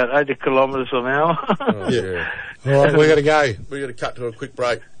at about 80 kilometres an hour. All right, we got to go. We're going to cut to a quick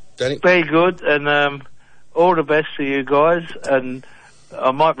break. Danny? Be good, and all the best to you guys. And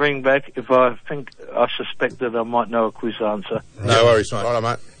I might ring back if I suspect that I might know a quiz answer. No worries, mate. Righto,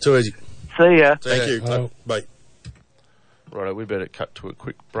 mate. Too easy. See ya. Thank you. Bye. Righto, we better cut to a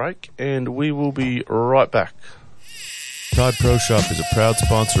quick break, and we will be right back. Tide Pro Shop is a proud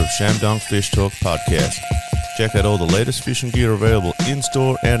sponsor of ShamDonk Fishtalk podcast. Check out all the latest fishing gear available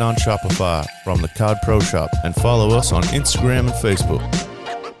in-store and on Shopify from the Card Pro Shop, and follow us on Instagram and Facebook.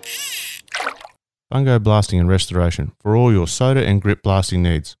 Fungo Blasting and Restoration for all your soda and grip blasting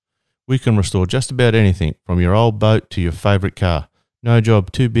needs. We can restore just about anything from your old boat to your favourite car. No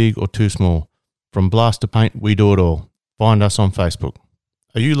job too big or too small. From blast to paint, we do it all. Find us on Facebook.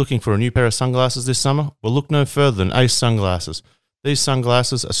 Are you looking for a new pair of sunglasses this summer? Well, look no further than Ace Sunglasses. These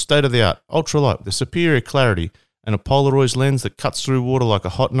sunglasses are state-of-the-art, ultralight with superior clarity and a Polaroid lens that cuts through water like a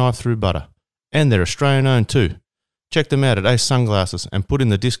hot knife through butter. And they're Australian-owned too. Check them out at Ace Sunglasses and put in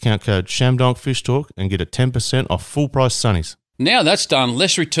the discount code ShamDonk Fishtalk and get a 10% off full-price sunnies. Now that's done,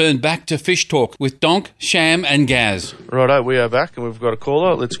 let's return back to Fish Talk with Donk, Sham and Gaz. Righto, we are back, and we've got a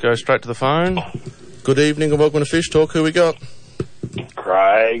caller. Let's go straight to the phone. Good evening and welcome to Fish Talk. Who we got?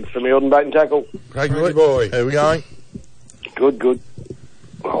 Craig from Eildon Bait and Tackle. Craig boy. How we going? Good.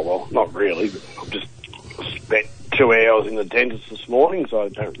 Oh, well, not really. I've just spent 2 hours in the dentist this morning, so I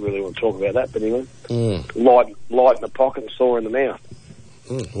don't really want to talk about that. But anyway, light in the pocket and sore in the mouth.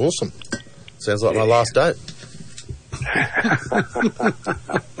 Awesome. Sounds like my last date.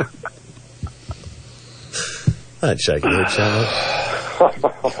 Don't shake your head, Sham.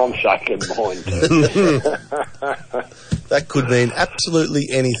 I'm shaking mine too. That could mean absolutely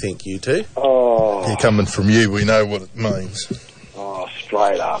anything, you two. Oh. Yeah, coming from you, we know what it means. Oh,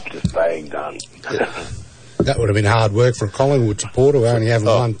 straight up, just bang done. That would have been hard work for a Collingwood supporter who only having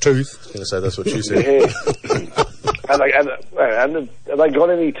one tooth. I was going to say that's what she said. Have they got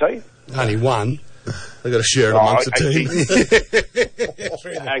any teeth? Only one. They've got to share it amongst the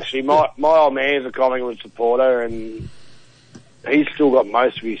team. Actually, my old man's a Collingwood supporter, and he's still got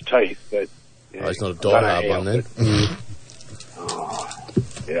most of his teeth, but... Yeah, he's not a die-hard one then.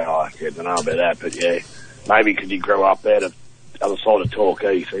 I don't know about that, but yeah, maybe because he grew up out of the other side of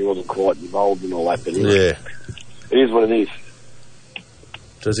Torquay, so he wasn't quite involved in all that, but anyway, yeah, it is what it is.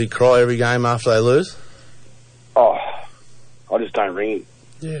 Does he cry every game after they lose? Oh, I just don't ring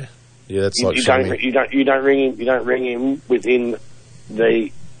him. Yeah, that's like you don't ring him within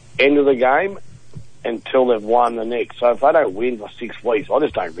the end of the game until they've won the next. So if they don't win for 6 weeks, I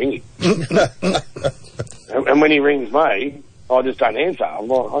just don't ring him. and when he rings me, I just don't answer. I'm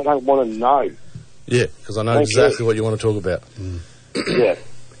like, I don't want to know. Yeah, because I know exactly what you want to talk about. Yeah.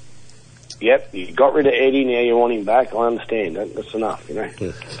 Yep, you got rid of Eddie, now you want him back. I understand. That's enough, you know.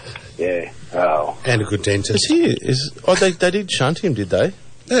 Yeah. Oh. And a good dentist. They did shunt him, did they?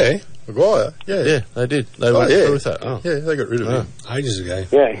 Yeah. Maguire. Yeah, they did. They went through with that. Oh. Yeah, they got rid of him. Ages ago.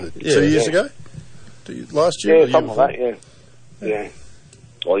 Yeah. 2 years ago? Last year? Yeah, something like that, yeah.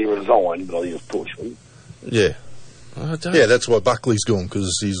 Well, he resigned, but he was pushed. Yeah. Yeah, that's why Buckley's gone,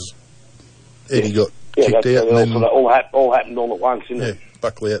 because Eddie got kicked out. And then all happened all at once, didn't it?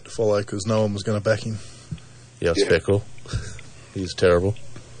 Buckley had to follow because no one was going to back him. Yeah, it's fair call. He's terrible.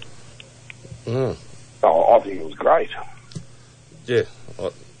 Oh, I think it was great. Yeah.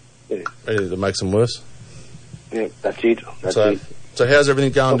 Anything that makes them worse. Yeah, that's it. So how's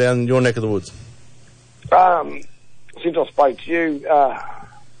everything going down in your neck of the woods? Since I spoke to you,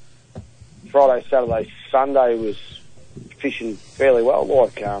 Friday, Saturday, Sunday was fishing fairly well.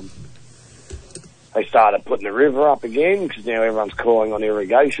 Like, they started putting the river up again because now everyone's calling on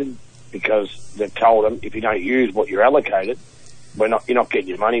irrigation because they've told them if you don't use what you're allocated, you're not getting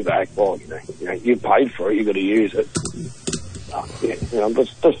your money back. Well, you paid for it, you've got to use it.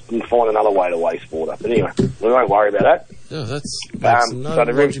 Just find another way to waste water. But anyway, we won't worry about that. Yeah, that's makes no so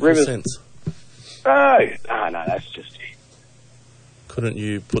the logical sense. No, that's just it. Couldn't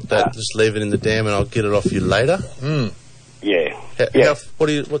you put that, just leave it in the dam and I'll get it off you later? Yeah.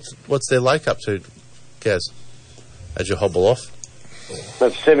 What's their lake up to, Gaz, as you hobble off?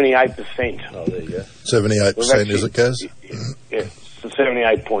 That's 78%. Oh, there you go. 78%, is it, Gaz? Yeah, so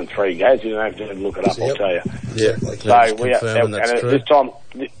 78.3, Gaz. You don't have to look it up, I'll tell you. Yeah. So we are, and at this time,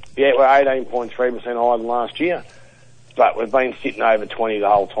 we're 18.3% higher than last year. But we've been sitting over 20 the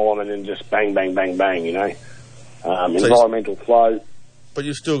whole time and then just bang, bang, bang, bang, environmental flow. But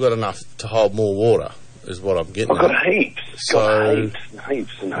you've still got enough to hold more water, is what I'm getting I've got heaps.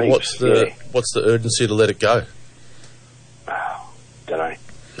 Heaps and heaps. What's the urgency to let it go? Don't know.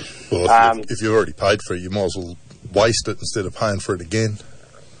 Well, if you've already paid for it, you might as well waste it instead of paying for it again.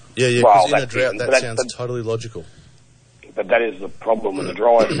 Yeah, because in a drought, that sounds totally logical. But that is the problem with the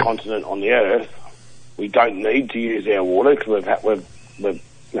driest continent on the earth. We don't need to use our water because we've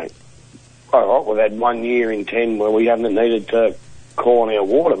had 1 year in 10 where we haven't needed to call on our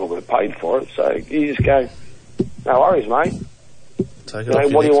water, but we've paid for it. So you just go, no worries, mate. Take it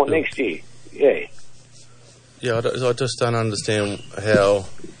off what do you want bill. next year? Yeah. Yeah, I just don't understand how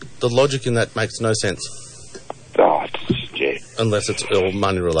the logic in that makes no sense. Oh, yeah. Unless it's all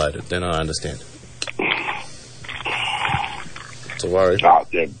money related, then I understand. It's a worry. Oh,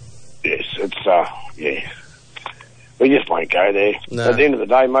 yeah. Yes, it's yeah. We just won't go there. No. At the end of the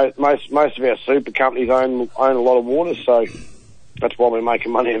day, most of our super companies own a lot of water, so that's why we're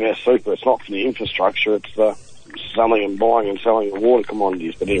making money in our super. It's not for the infrastructure; it's the selling and buying and selling of water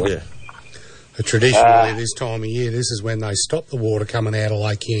commodities. But anyway, Yeah. Traditionally, this time of year, this is when they stop the water coming out of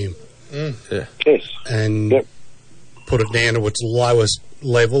Lake Hume Yeah. yes, and Yep. put it down to its lowest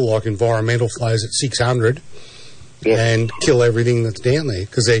level, like environmental flows at 600, Yep. and kill everything that's down there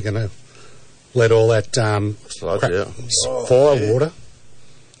because they're going to let all that Sludge out. fire water.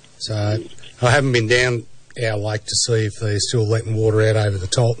 So I haven't been down our lake to see if they're still letting water out over the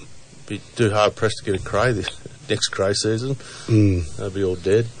top. Be too hard pressed to get a cray this next cray season. They'll be all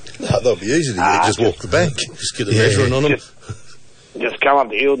dead. No, they'll be easy to get. Just walk the bank. Just get the measuring on them. just come up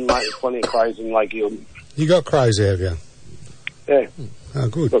to Eildon, mate. There's plenty of crays in Lake Eildon. You got crows, have you? Yeah, Oh,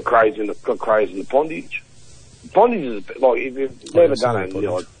 good. got crays in the pondage. Pondage is like if you've never done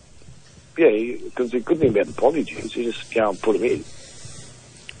it, because the good thing about the pondage is you just go and put them in.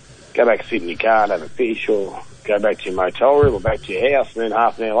 Go back, sit in your car and have a fish, or go back to your motel room or back to your house, and then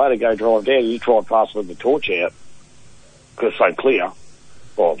half an hour later go drive down. You drive past with the torch out because it's so clear.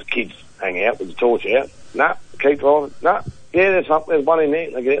 Well, the kids hang out with the torch out. Nah, keep driving. Nah, yeah, there's one in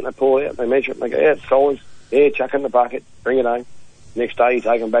there. They get out and they pull it out, they measure it, and they go, yeah, it's size. Yeah, chuck it in the bucket, bring it home. Next day you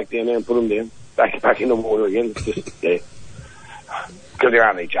take them back down there and put them down. Back in the water again. It's just, yeah. Because they're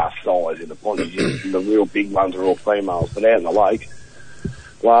only just size in the pondage. The real big ones are all females. But out in the lake,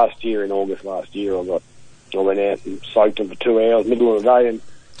 in August last year, I went out and soaked them for 2 hours, middle of the day, and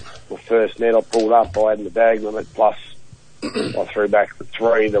my first net I pulled up, I had in the bag limit, plus I threw back the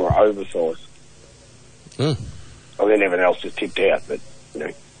 3 that were oversized. And then everything else just tipped out. But,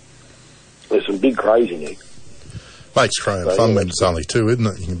 there's some big crays in there. Makes trying fun when it's only 2, isn't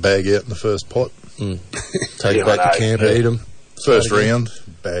it? You can bag out in the first pot. Take it back to camp, eat them. First round,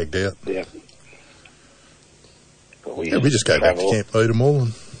 bagged out. Yeah. We just go back to camp, eat them all,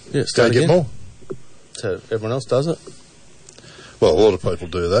 and Yeah, go start get again. more. So everyone else does it. Well, a lot of people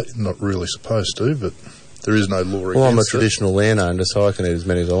do that. You're not really supposed to, but there is no law Well, I'm a against it. traditional landowner, so I can eat as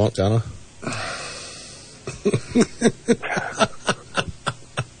many as I want, can't I?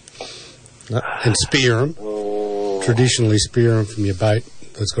 And spear them. Traditionally spear them from your boat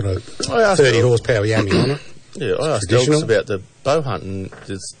that's got a I asked 30 horsepower yummy on it. Yeah, I asked Traditional? Elks about the bow hunt, and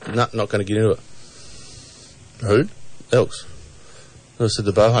it's not going to get into it. Who? Elks. I said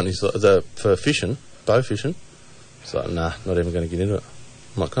the bow hunt is for fishing, bow fishing. It's like, nah, not even going to get into it.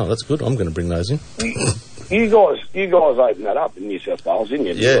 I'm like, oh, that's good. I'm going to bring those in. You guys opened that up in New South Wales, didn't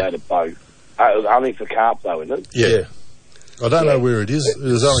you? Yeah. You had a bow. It was only for carp, though, isn't it? Yeah. I don't know where it is.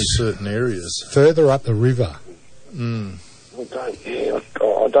 There's only certain areas. Further up the river. I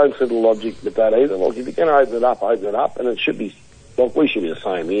don't see the logic with that either. Like, if you're going to open it up, and it should be, like, we should be the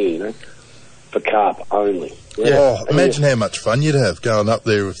same here, for carp only. Yeah. Oh, imagine how much fun you'd have going up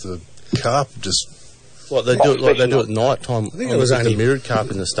there with the carp. Just They do it at night time. I think it was only the mirrored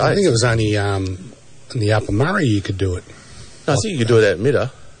carp in the States. I think it was only in the Upper Murray you could do it. No, I think you could do it out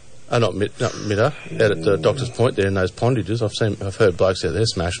Midder. Not Midder. Out at Doctor's Point there in those pondages. I've heard blokes out there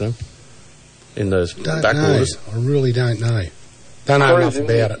smashing them in those backwaters. I really don't know. Don't know enough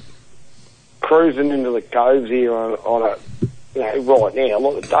about it. Cruising into the coves here on a, right now, a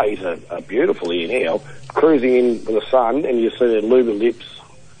lot of days are beautiful here now. Cruising in with the sun, and you see the luba lips,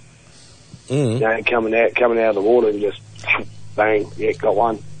 coming out of the water, and just bang, got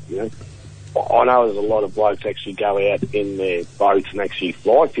one. I know there's a lot of blokes actually go out in their boats and actually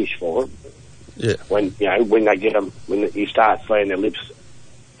fly fish for them. Yeah. When they get them, you start seeing their lips,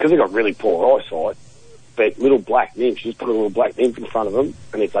 because they've got really poor eyesight. But little black nymphs, you just put a little black nymph in front of them,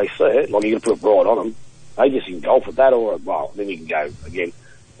 and if they see it, like you're going to put it right on them, they just engulf at that, or, well, then you can go again.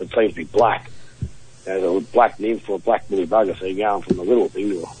 It seems to be black. A black nymph or a black mini bugger, so you're going from a little thing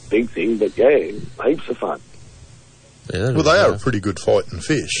to a big thing, but yeah, heaps of fun. Yeah, well, they are a pretty good fighting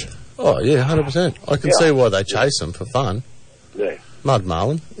fish. Oh, yeah, 100%. I can see why they chase them for fun. Yeah. Mud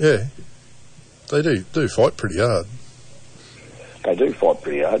marlin. Yeah. They do fight pretty hard. They do fight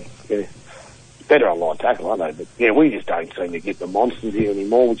pretty hard, yeah. Better on light tackle, aren't they? But yeah, we just don't seem to get the monsters here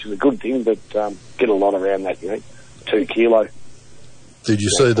anymore, which is a good thing, but get a lot around that, 2 kilo. Did you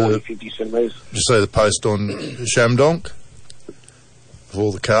see 50 centimetres. Did you see the post on ShamDonk of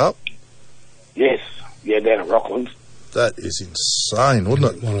all the carp? Yes, yeah, down at Rocklands. That is insane,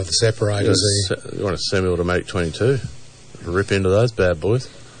 wasn't it? One of the separators there. You want a semi-automatic 22? Rip into those bad boys.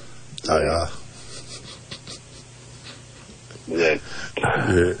 They are. Yeah.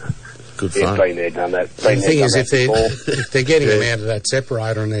 Yeah. Good fun. Been there, done that. The thing is, if they're getting them out of that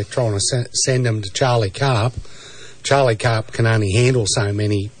separator and they're trying to send them to Charlie Carp can only handle so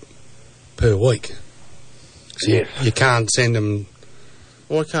many per week. So yes. you can't send them.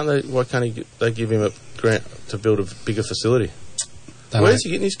 Why can't they give him a grant to build a bigger facility? Where's Where's he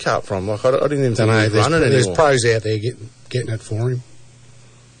getting his carp from? Like, I didn't even think he was running There's anymore. pros out there getting it for him.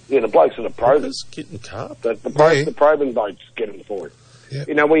 Yeah, the blokes that are probing. Who's getting carp? The probing boats get them for him.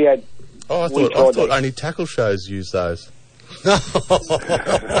 Yep. We had... Oh, I thought only tackle shows use those.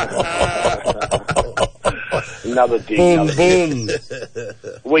 Another dig. Boom.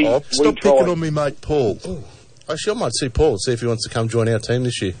 Stop picking on me, mate, Paul. Actually, I might see Paul, see if he wants to come join our team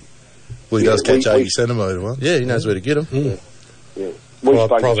this year. Well, he does catch 80 centimetre ones. Yeah, he knows where to get them. Yeah. We spoke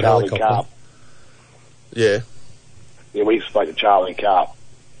to Charlie helicopter. Carp. Yeah. Yeah, we spoke to Charlie Carp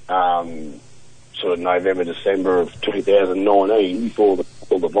sort of November, December of 2019 before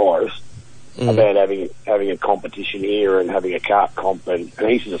the virus about having a competition here and having a carp comp, and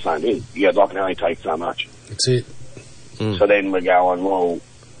he said the same thing. You guys, I can only take so much. That's it. So then we're going, well,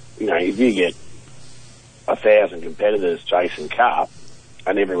 if you get 1,000 competitors chasing carp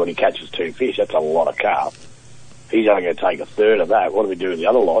and everybody catches 2 fish, that's a lot of carp. He's only going to take a third of that. What do we do with the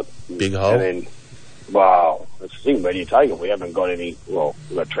other lot? Big hole. And then, well, that's the thing. Where do you take it? We haven't got any. Well,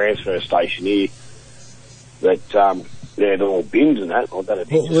 we've got a transfer station here that they're all bins and that.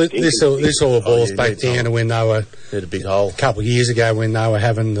 This all boils back down to when they were a big hole a couple of years ago when they were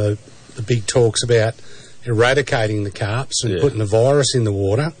having the big talks about eradicating the carps and putting the virus in the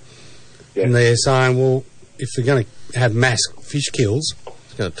water. Yeah. And they're saying, well, if they're going to have mass fish kills,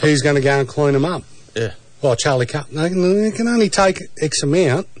 who's going to go and clean them up? Yeah. Well, Charlie Carp, they can only take X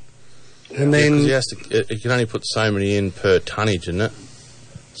amount, and then he can only put so many in per tonnage, isn't it?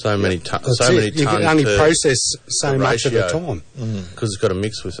 So many tons. You can only process so much at a time because it's got to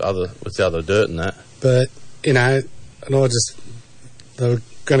mix with the other dirt and that. But and they were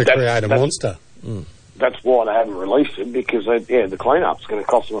going to create a monster. That's why they haven't released it, because the clean-up's going to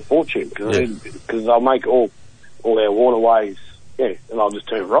cost them a fortune, because they'll make all our waterways. Yeah, and I'll just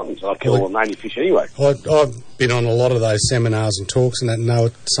turn rotten, so I'll kill all the native fish anyway. I've been on a lot of those seminars and talks, and they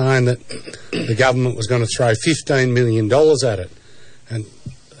were saying that the government was going to throw $15 million at it.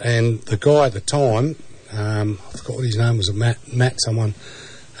 And the guy at the time, I forgot what his name was, Matt someone,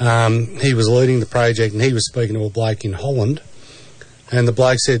 he was leading the project, and he was speaking to a bloke in Holland, and the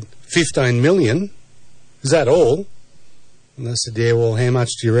bloke said, 15 million? Is that all? And I said, yeah, well, how much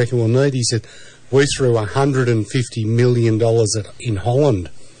do you reckon we'll need? He said, we threw $150 million in Holland.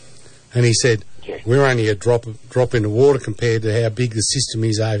 And he said, we're only a drop in the water compared to how big the system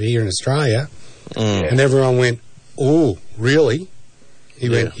is over here in Australia. And everyone went, oh, really? He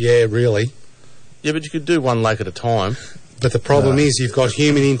went, yeah, really. Yeah, but you could do one lake at a time. But the problem is you've got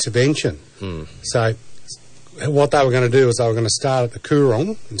human intervention. So what they were going to do is they were going to start at the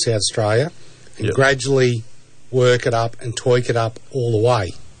Coorong in South Australia and gradually work it up and tweak it up all the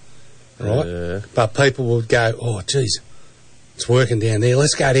way. Right? But people would go, oh, geez, it's working down there.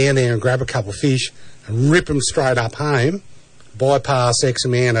 Let's go down there and grab a couple of fish and rip them straight up home, bypass X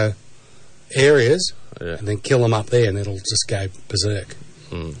amount of areas, and then kill them up there, and it'll just go berserk.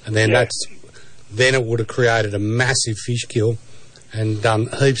 Mm. And then then it would have created a massive fish kill and done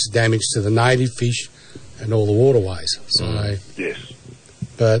heaps of damage to the native fish and all the waterways. So, yes,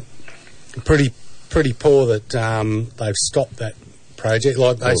 but pretty poor that they've stopped that project.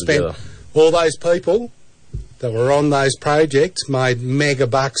 Like they spent all those people that were on those projects made mega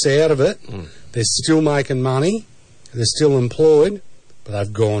bucks out of it. Mm. They're still making money. They're still employed, but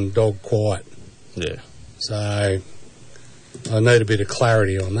they've gone dog quiet. Yeah. So I need a bit of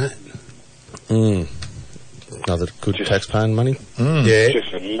clarity on that. Another good tax-paying money. Yeah.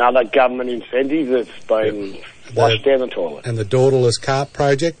 just another government incentive that's been flushed down the toilet. And the daughterless carp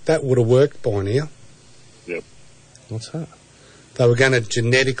project, that would have worked by now. Yep. What's that? They were going to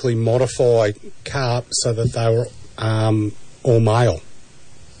genetically modify carp so that they were all male,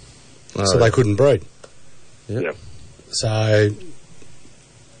 so they couldn't breed. Yep. So,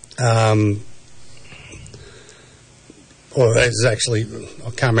 well, it's actually,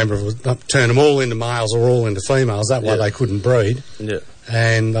 I can't remember if it was turn them all into males or all into females. That way they couldn't breed. Yeah.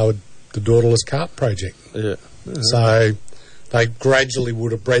 And they would the daughterless carp project. Yeah. So they gradually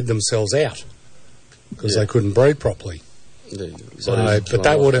would have bred themselves out because they couldn't breed properly. Yeah. So, but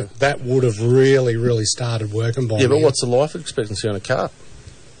that would have really started working by now. But what's the life expectancy on a carp?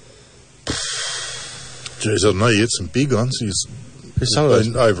 Jeez, I don't know. You get some big ones. Some of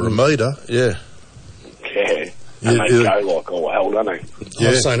those over a metre. Yeah. Yeah. And they go like all hell, don't they? Yeah.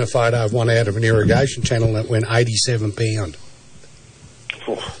 I've seen a photo of one out of an irrigation channel that went 87 pound.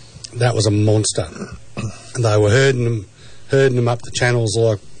 That was a monster. And they were herding them up the channels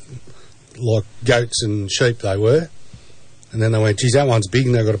like goats and sheep they were. And then they went, geez, that one's big,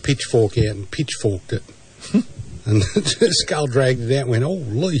 and they got a pitchfork out and pitchforked it. And Skull dragged it out and went, oh,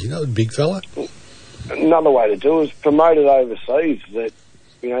 Lee, that was a big fella. Another way to do it is promote it overseas, that,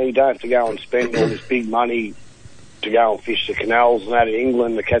 you don't have to go and spend all this big money to go and fish the canals and out in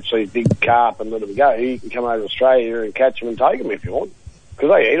England to catch these big carp and let them go. You can come over to Australia and catch them and take them if you want, because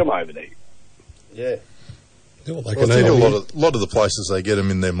they eat them over there. Yeah. Well, I think a lot of the places they get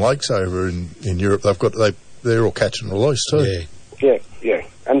them in them lakes over in Europe, they're all catch and release too. Yeah.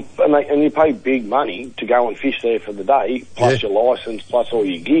 And you pay big money to go and fish there for the day, plus your licence, plus all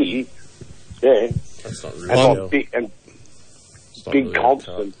your gear. Yeah. That's not really and big comps.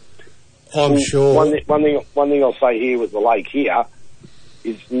 And I'm sure. One thing I'll say here with the lake here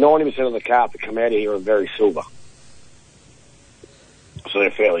is 90% of the carp that come out of here are very silver, so they're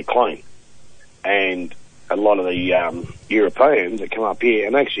fairly clean. And a lot of the Europeans that come up here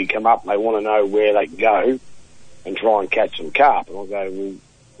and actually come up and they want to know where they can go and try and catch some carp. And I'll go,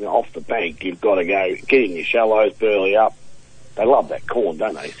 well, off the bank, you've got to go get in your shallows, burley up. They love that corn,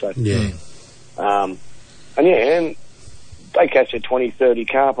 don't they? So yeah. And they catch a 20, 30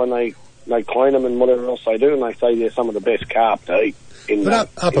 carp and they clean them and whatever else they do, and they say they're some of the best carp to eat. Up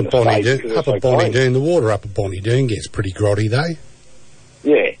at Bonnie Doon, the water up at Bonnie Doon gets pretty grotty though.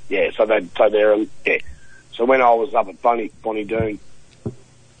 Yeah. So when I was up at Bonnie Doon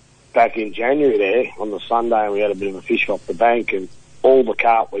back in January there on the Sunday, and we had a bit of a fish off the bank, and all the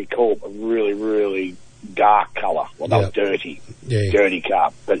carp we caught were really, really dark colour. Well, they were dirty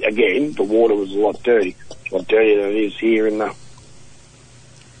carp. But again, the water was a lot dirtier than it is here in the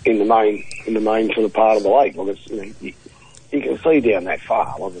main sort of part of the lake. Like it's, you can see down that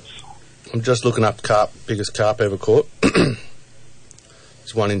far. Like it's. I'm just looking up carp, biggest carp ever caught.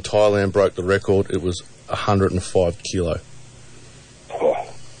 This one in Thailand broke the record. It was 105 kilo.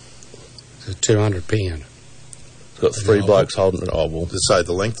 Oh. So 200 pound. It's got three blokes holding it. Oh, well. To say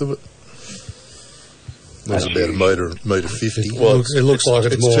the length of it? That's about a metre 50. Well, it looks like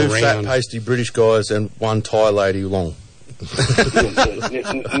it's more two round. fat, pasty British guys and one Thai lady long.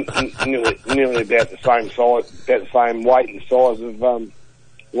 nearly about the same size, about the same weight and size of one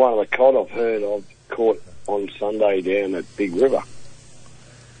of the cod I've caught on Sunday down at Big River.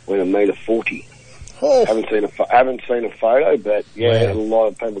 Went 1.40 m. Oh. Haven't seen a photo, but a lot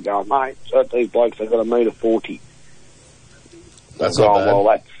of people going, mate, so these blokes have got 1.40 m. That's not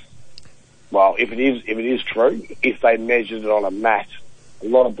bad. Well, if it is true, if they measured it on a mat, a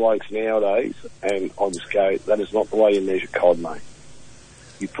lot of blokes nowadays, and I just go, that is not the way you measure cod, mate.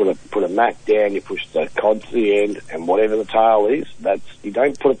 You put a mat down, you push the cod to the end, and whatever the tail is, you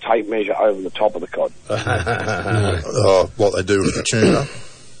don't put a tape measure over the top of the cod. What they do with the tuna.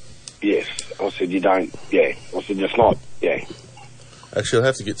 Yes, I said you don't. Yeah, I said it's not. Yeah. Actually, I'll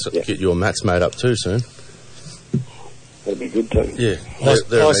have to get your mats made up too soon. That'd be good too. Yeah, I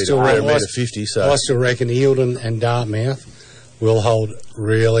they're still a metre 50. So I still reckon Eildon and Dartmouth will hold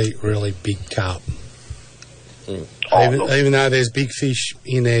really, really big carp. Even though there's big fish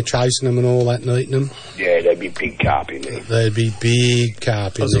in there chasing them and all that and eating them? Yeah, there'd be big carp in there. There'd be big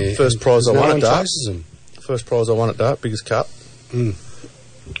carp in there. The first prize I won at Dart. chases them. First prize I won at Dart, biggest carp.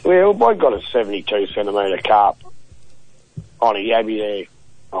 Well, I got a 72 centimetre carp on a yabby there,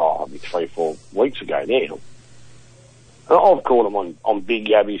 maybe 3-4 weeks ago now. And I've caught them on big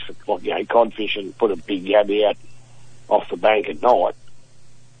yabbies for, cod fishing, put a big yabby out off the bank at night.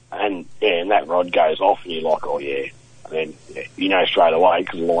 And that rod goes off and you're like, oh yeah. And then you know straight away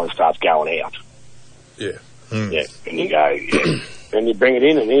because the line starts going out. Yeah. Yeah, and you go, and you bring it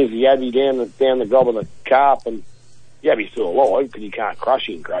in and there's the yabby down the gob of the carp and yabby's still alive because you can't crush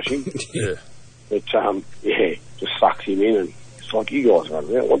him. Yeah. But, just sucks him in and it's like, you guys run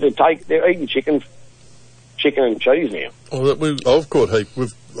around. What they're eating chicken and cheese now. Well, I've caught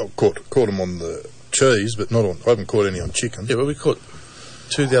I've caught them on the cheese, but I haven't caught any on chicken. Yeah, but we caught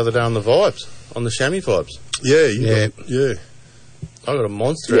 2 the other day on the vibes, on the chamois vibes. Yeah. I got a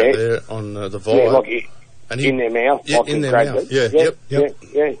monster out there on the vibe. Yeah, in their mouth. Yeah, in their mouth. Yeah.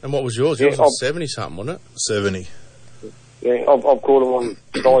 Yep. And what was yours? Yours was 70 something, wasn't it? 70. Yeah, I've caught them on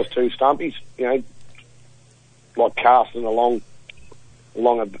size 2 stumpies, like casting along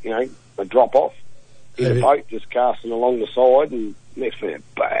a drop off in the boat, just casting along the side, and next thing,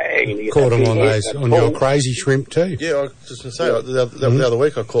 bang! And you caught them on your crazy shrimp too. Yeah, I was just going to say, the other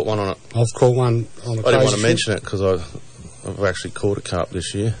week I caught one on it. I've caught one on a crazy shrimp. I didn't want to mention it because I've actually caught a carp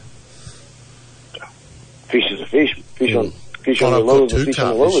this year. Fish is a fish. Fish on the lures, fish on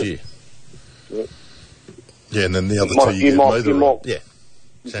the lures. This year. Yeah, and then the other 2 you might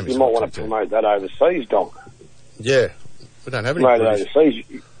want to promote that overseas, Donk. Yeah, we don't have any. Promote it overseas.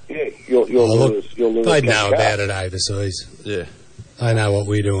 Yeah, your lures. They know about it overseas. Yeah, they know what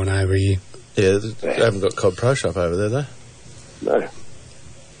we're doing over here. Yeah, they haven't got Cod Pro Shop over there though. No,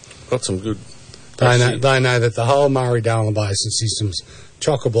 got some good. They know that the whole Murray-Darling Basin system's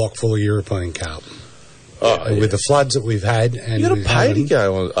chock-a-block full of European carp. With the floods that we've had, and you got to pay to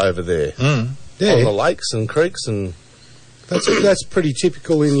go over there. Yeah. On the lakes and creeks and... That's pretty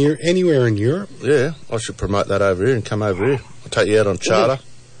typical anywhere in Europe. Yeah, I should promote that over here and come over here. I'll take you out on charter.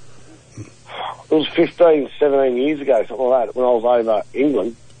 It was 15, 17 years ago, something like that, when I was over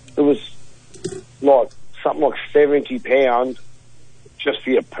England. It was something like £70 just for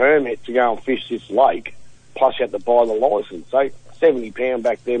your permit to go and fish this lake, plus you had to buy the licence. So £70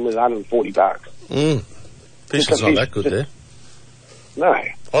 back then was $140. Fishing's not that good there. No.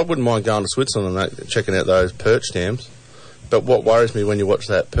 I wouldn't mind going to Switzerland and checking out those perch dams. But what worries me when you watch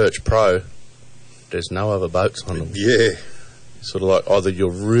that Perch Pro, there's no other boats on them. Yeah. Sort of like either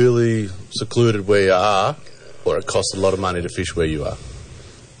you're really secluded where you are, or it costs a lot of money to fish where you are.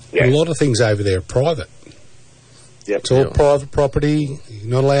 Yeah. A lot of things over there are private. Yep. It's all private property. You're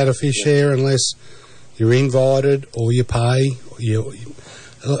not allowed to fish there unless you're invited or you pay.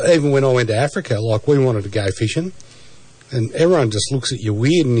 Even when I went to Africa, we wanted to go fishing, and everyone just looks at you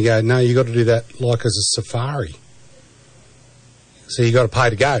weird, and you go, no, you got to do that like as a safari. So you got to pay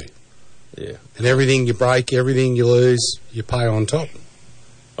to go. Yeah. And everything you break, everything you lose, you pay on top.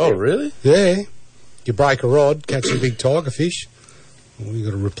 Oh, really? Yeah. You break a rod, catch a big tiger fish, well, you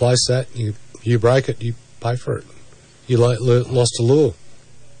got to replace that. You break it, you pay for it. You lost a lure,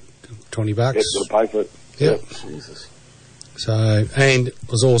 $20. Yeah, got to pay for it. Yep. Jesus. So, and it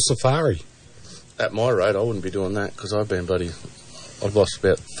was all safari. At my rate, I wouldn't be doing that because I've lost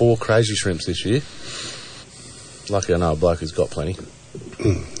about 4 crazy shrimps this year. Lucky I know a bloke who's got plenty.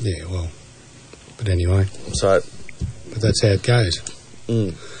 Yeah, well, but anyway. So, but that's how it goes.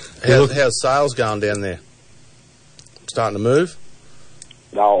 How's sales going down there? Starting to move?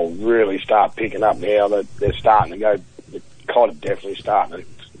 They'll really start picking up now. They're starting to go. The cod are definitely starting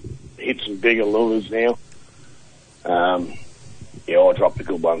to hit some bigger lures now. I dropped a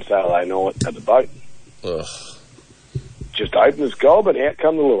good one Saturday night at the boat. Ugh. Just opened as gob and out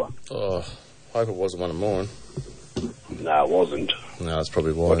come the lure. Oh, I hope it wasn't one of mine. No, it wasn't. No, that's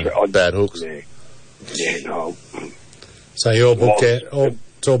probably why. Bad hooks. Yeah, no. So you're booked out.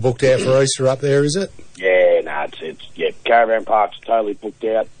 It's all booked out for Easter up there, is it? Yeah, no, it's caravan parks are totally booked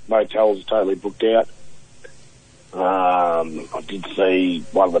out. Motels are totally booked out. I did see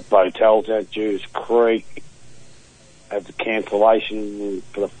one of the motels out Jews Creek had the cancellation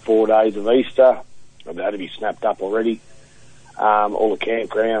for the 4 days of Easter. That had to be snapped up already. All the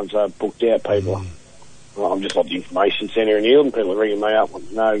campgrounds are booked out, people. I'm just at the information centre in Eildon. People are ringing me up wanting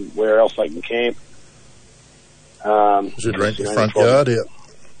to know where else they can camp. Should rent your front yard out.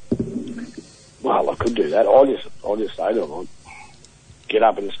 Well, I could do that. I just say to them, get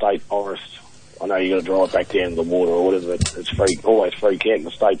up in the state forest I know you got to drive back down to the water or whatever, but it's free, always free camp in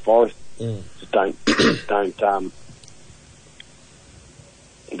the state forest. Just don't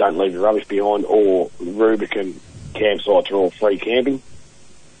leave your rubbish behind, or Rubicon campsites are all free camping,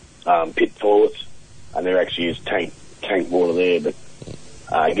 pit toilets, and there actually is tank water there, but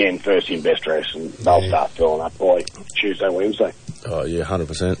again, first in, best dress, and they'll start filling up by Tuesday, Wednesday. Oh, yeah,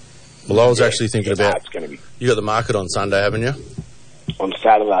 100%. Well, I was actually thinking about... It's going to be... You got the market on Sunday, haven't you? On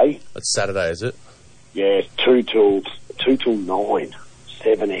Saturday. It's Saturday, is it? Yeah, 2 till 9,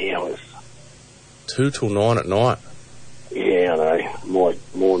 7 hours. 2 till 9 at night? Yeah, I know.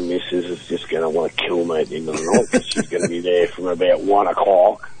 My missus is just going to want to kill me at the end of the night, because she's going to be there from about 1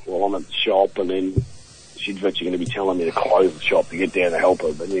 o'clock while I'm at the shop, and then she's virtually going to be telling me to close the shop to get down to help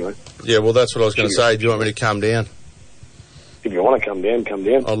her. But anyway. Yeah, well, that's what I was going to say. Do you want me to come down? If you want to come down, come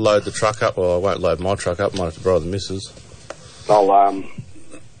down. I'll load the truck up. Well, I won't load my truck up. I might have to borrow the missus. I'll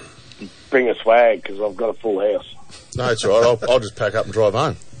bring a swag, because I've got a full house. No, it's all right. I'll just pack up and drive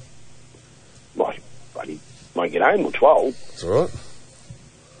home. Might get home till 12. It's all right.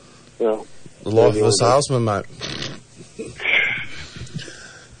 Well, the life of a salesman, mate.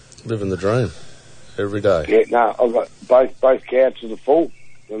 Living the dream every day. Yeah, no, I've got both couches are full,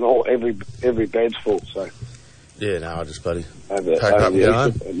 and every bed's full. So yeah, no, I just pack up and go go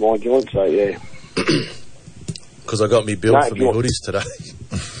home. At my joint, so yeah. Because I got me bill for my hoodies today.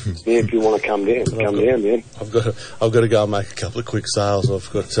 Yeah, if you want to come down, down, man. I've got to go and make a couple of quick sales. I've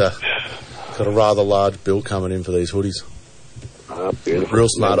got a rather large bill coming in for these hoodies. Beautiful. Real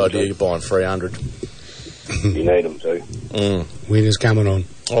smart idea. You're buying 300. You need them too. Winter's coming on.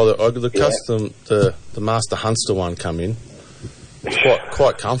 Oh, the custom, the Master Hunster one come in.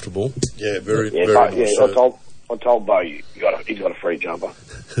 Quite comfortable. Yeah, very yeah, very. Yeah, I told Bo he's got a free jumper.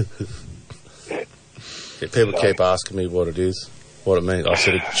 Yeah, people keep asking me what it is, what it means. I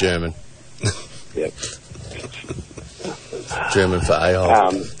said it's German. Yep. German for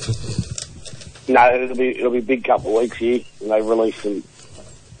a-hole. No, it'll be a big couple of weeks here, and they release some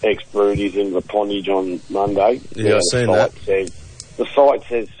ex-broodies in the pondage on Monday. Yeah, I've seen that. The site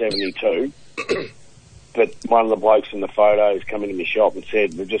says 72, but one of the blokes in the photos come into my shop and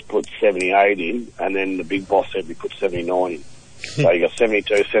said we just put 78 in, and then the big boss said we put 79 in. So you got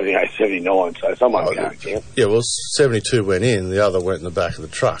 72, 78, 79, so someone's going to count. Yeah, well, 72 went in, the other went in the back of the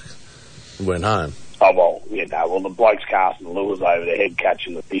truck and went home. Oh, well, yeah, no, well, the bloke's casting the lures over their head,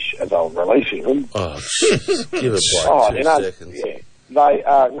 catching the fish as they were releasing them. Oh, jeez. Give it 2 seconds. Yeah,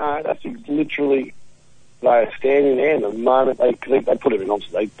 no, that's literally, they are standing there, and the moment they put them in,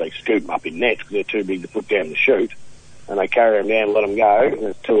 obviously, they scoop them up in nets because they're too big to put down the chute, and they carry them down and let them go, and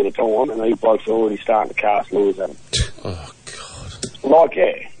it's 2 at a time, and these blokes are already starting to cast lures at them. Oh, God. Like,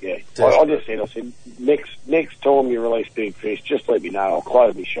 yeah. I just said, next time you release big fish, just let me know. I'll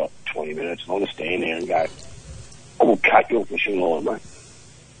close my shop 20 minutes, and I'll just stand there and go, I will cut your fishing line, mate.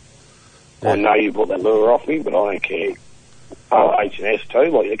 Yeah. I know you brought that lure off me, but I don't care. Oh, H&S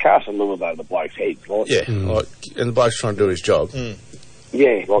too, like, you're casting lures over the bloke's heads, like. Yeah, and the bloke's trying to do his job.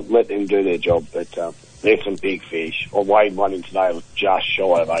 Yeah, like, let them do their job, but there's some big fish. I weighed one in today, it was just shy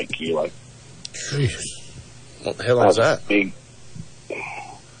of 8 kilos. Jeez. What the hell is that? Big.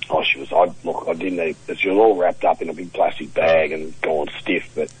 Oh, I didn't eat, but she was all wrapped up in a big plastic bag and gone stiff,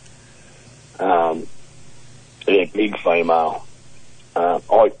 but, yeah, big female. I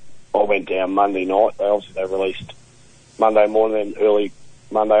went down Monday night, they released Monday morning and early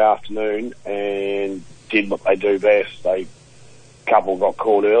Monday afternoon, and did what they do best. Couple got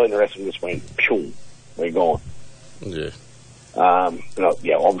caught early, and the rest of them just went, pshoo, they're gone. Yeah.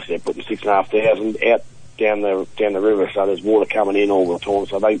 Obviously they're putting 6,500 out down the river, so there's water coming in all the time.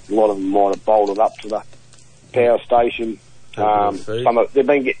 So a lot of them might have bolted up to the power station. They've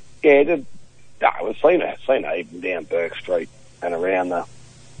been we've seen it even down Burke Street and around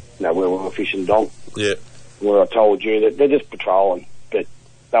where we were fishing donk. Yeah. Where I told you that they're just patrolling, but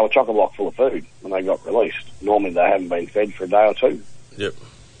they were chock-a-block full of food when they got released. Normally they haven't been fed for a day or two. Yep.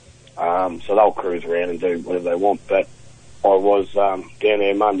 So they'll cruise around and do whatever they want. But I was down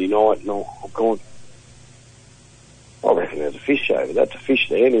there Monday night, and I've gone, I reckon there's a fish over. That's a fish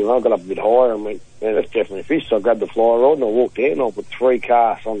there. Anyway, I got up a bit higher and went, yeah, that's definitely a fish. So I grabbed the fly rod and I walked out and I put 3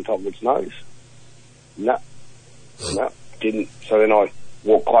 casts on top of its nose. No, didn't. So then I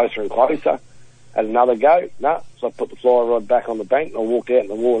walked closer and closer. Had another go. No. So I put the fly rod back on the bank and I walked out in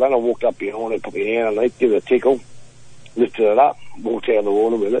the water. Then I walked up behind it, put my hand underneath, give it a tickle, lifted it up, walked out of the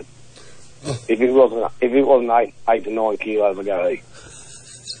water with it. If it wasn't 8 to 9 kilos, I'd go eat.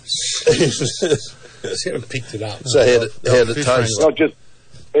 Picked it up. So how did it taste?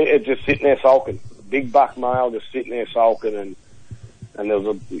 It's just sitting there sulking. Big buck male just sitting there sulking, and and there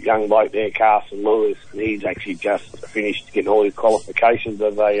was a young bloke there, Carson Lewis, and he's actually just finished getting all his qualifications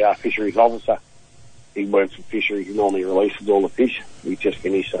as a fisheries officer. He works for fisheries, he normally releases all the fish. He's just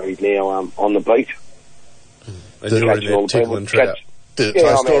finished, so he's now on the beach. And you're in there tickling trout. Did it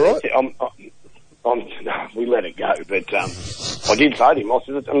taste all right? We let it go, but I did say to him, I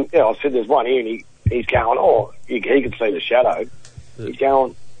said there's one here, and he's going, he can see the shadow. Yeah. He's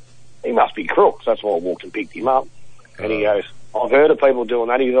going, he must be crooks. That's why I walked and picked him up. And he goes, I've heard of people doing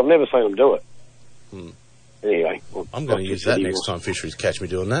that. He goes, I've never seen them do it. Anyway. I'm going to use that next time fisheries catch me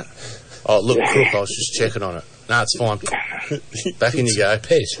doing that. Oh, look, crook, I was just checking on it. No, it's fine. Back in you go.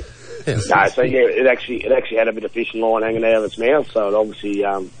 Pet. Yeah. No, so yeah, it actually had a bit of fishing line hanging out of its mouth, so it obviously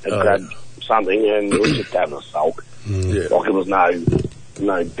had grabbed something, and it was just having a sulk. Yeah. Like it was no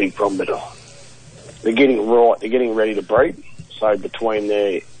big problem at all. They're getting ready to breed. So between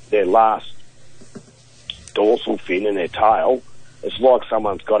their last dorsal fin and their tail, it's like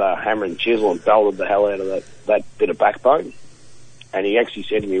someone's got a hammer and chisel and belted the hell out of that bit of backbone. And he actually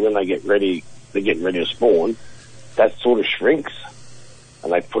said to me, when they're getting ready to spawn, that sort of shrinks,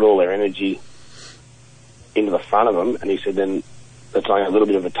 and they put all their energy into the front of them. And he said then that's only a little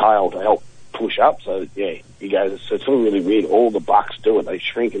bit of a tail to help push up. So yeah, he goes, so it's sort of really weird. All the bucks do it. They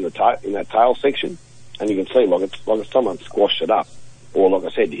shrink in that tail section, and you can see like it's someone squashed it up, or like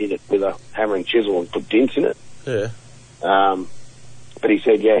I said, hit it with a hammer and chisel and put dents in it. Yeah. But he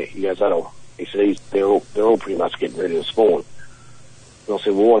said, yeah, he goes, he said they're all pretty much getting ready to spawn. And I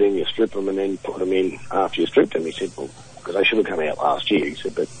said, well, why didn't you strip them and then put them in after you stripped them? He said, well, because they should have come out last year. He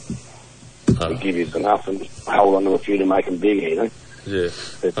said, but we give you enough and hold on to a few to make them bigger, you know. Yeah.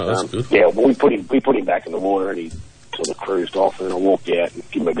 But, that's good. Yeah, well, we put him back in the water, and he sort of cruised off, and then I walked out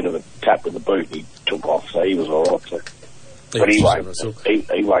and gave him a bit of a tap with the boot, and he took off, so he was all right. So. But he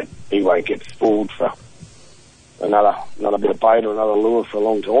won't get fooled for another bit of bait or another lure for a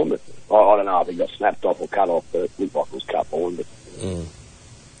long time. But I don't know if he got snapped off or cut off, but it looked like it was cut on, but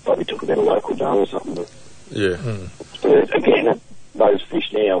probably took a bit of local dough or something. But, yeah. But again, those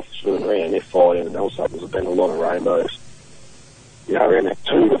fish now swimming around, they're fighting, and also there's been a lot of rainbows. You know, around that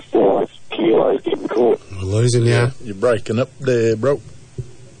 2 to 5 kilos getting caught. We're losing you. You're breaking up there, bro.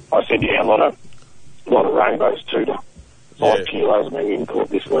 I said, yeah, a lot of rainbows, 2 to 5 kilos have been getting caught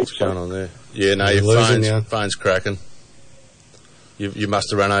this week. What's going on there? Yeah, no, your phone's cracking. You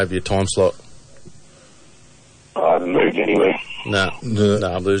must have run over your time slot. I haven't moved anywhere. No,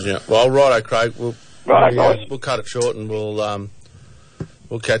 I'm losing you. Well, righto, Craig. We'll cut it short, and we'll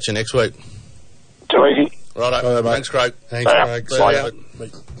catch you next week. Too easy. Righto. Thanks, Craig. Thanks, Craig.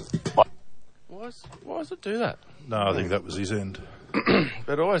 Bye. Why does it do that? No, I think that was his end.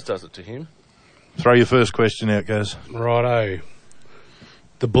 It always does it to him. Throw your first question out, guys. Righto.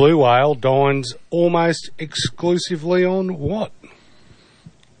 The blue whale dines almost exclusively on what?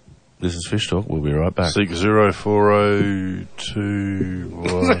 This is Fish Talk. We'll be right back.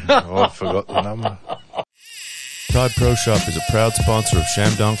 604021. I forgot the number. Tide Pro Shop is a proud sponsor of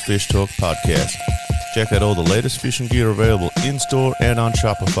ShamDonk Fishtalk podcast. Check out all the latest fishing gear available in-store and on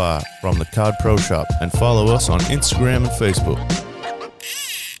Shopify from the Tide Pro Shop, and follow us on Instagram and Facebook.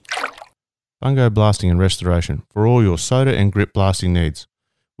 Fungo Blasting and Restoration for all your soda and grip blasting needs.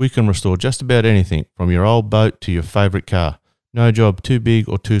 We can restore just about anything from your old boat to your favourite car. No job too big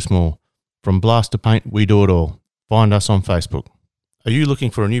or too small. From blast to paint, we do it all. Find us on Facebook. Are you looking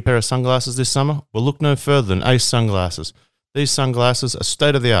for a new pair of sunglasses this summer? Well, look no further than Ace Sunglasses. These sunglasses are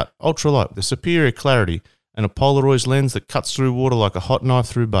state-of-the-art, ultralight with superior clarity and a Polaroid lens that cuts through water like a hot knife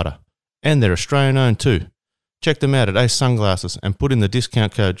through butter. And they're Australian-owned too. Check them out at Ace Sunglasses and put in the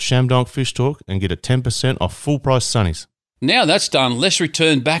discount code ShamDonk Fishtalk and get a 10% off full-price sunnies. Now that's done, let's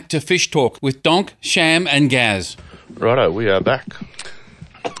return back to Fish Talk with Donk, Sham and Gaz. Righto, we are back.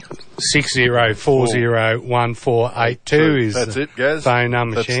 60401482 is that's it, Gaz. phone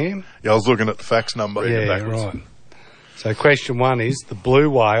number, Sham. Yeah, I was looking at the fax number. Yeah, right. So question 1 is, the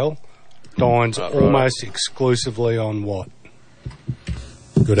blue whale dines almost exclusively on what?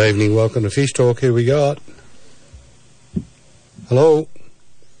 Good evening, welcome to Fish Talk. Who we got? Hello?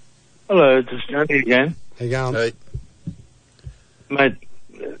 Hello, this is Johnny again. How you going? Hey. Mate,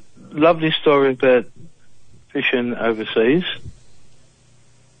 lovely story about fishing overseas.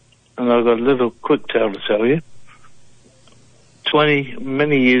 And I've got a little quick tale to tell you.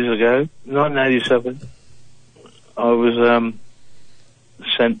 Many years ago, 1987, I was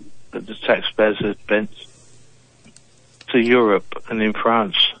sent at the taxpayers' expense to Europe and in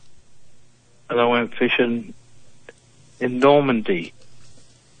France. And I went fishing in Normandy.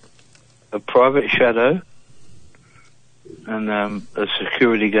 A private shadow and a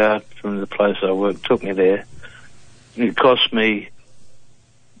security guard from the place I worked took me there. It cost me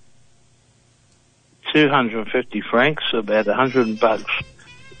 250 francs, about $100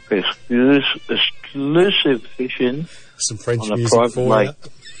 for exclusive fishing. Some French on a music private for lake.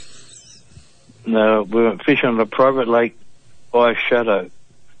 No, we went fishing on a private lake by a shadow,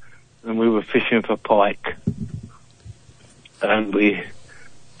 and we were fishing for pike. And we,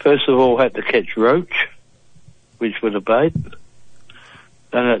 first of all, had to catch roach, which were the bait.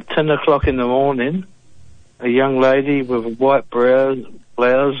 And at 10 o'clock in the morning, a young lady with a white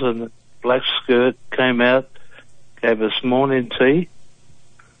blouse and a black skirt came out, gave us morning tea,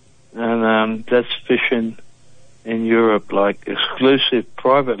 and that's fishing in Europe, like exclusive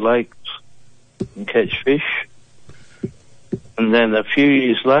private lakes and catch fish. And then a few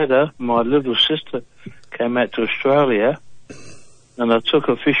years later, my little sister came out to Australia, and I took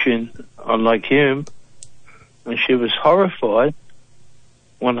her fishing on Lake Hume, and she was horrified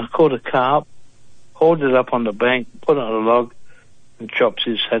when I caught a carp, hauled it up on the bank, put it on a log, and chopped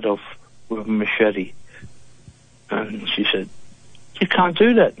his head off with a machete. And she said, "You can't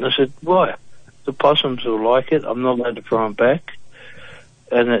do that." And I said, "Why?" "The possums will like it. I'm not allowed to throw them back."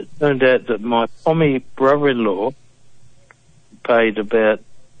 And it turned out that my Pommy brother-in-law paid about,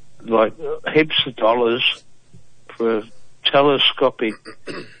 like, heaps of dollars for a telescopic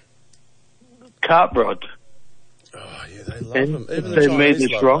carp rod. Oh, yeah, they love And them. Even they the made Chinese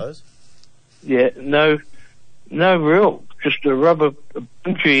this love wrong. those. Yeah, no real, just a rubber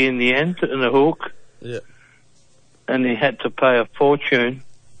bungee in the end and a hook. Yeah. And he had to pay a fortune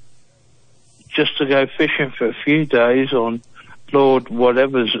just to go fishing for a few days on Lord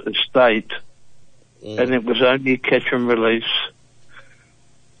whatever's estate, and it was only catch and release.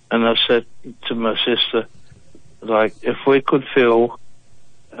 And I said to my sister, like, if we could fill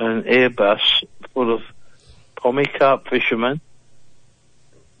an Airbus full of Pommy carp fishermen,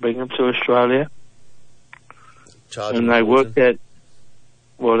 bring them to Australia, Charge and them they a work fortune. out,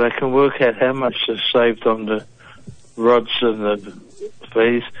 well, they can work out how much they've saved on the rods and the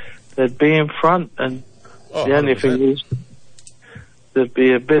fees, they'd be in front. And Oh, the only 100%. thing is, there'd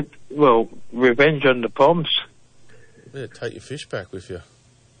be a bit, well, revenge on the Poms. Yeah, take your fish back with you.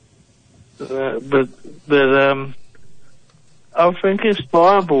 But I think it's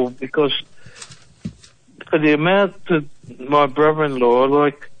viable because for the amount that my brother-in-law,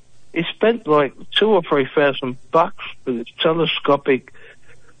 like, he spent like $2,000 or $3,000 for this telescopic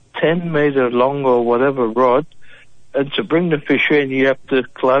 10-meter long or whatever rod, and to bring the fish in, you have to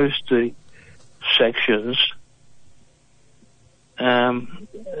close the sections, and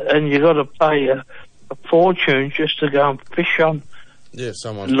you got to pay a fortune just to go and fish on Yeah,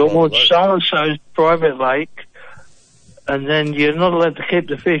 someone's Lord private lake. so-and-so's private lake, and then you're not allowed to keep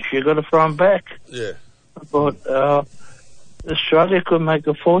the fish. You've got to throw them back. Yeah. But Australia could make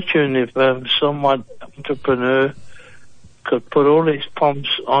a fortune if someone entrepreneur could put all these Poms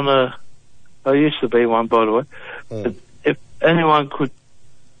on a... I used to be one, by the way. But if anyone could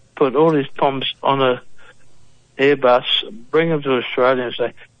put all these Poms on a Airbus, bring them to Australia and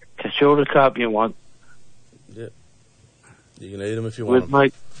say, catch all the carp you want, Yeah. You can eat them if you want we'd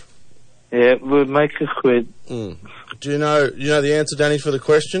make a quid. them. Do you know the answer, Danny, for the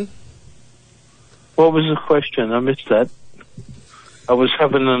question? What was the question? I missed that. I was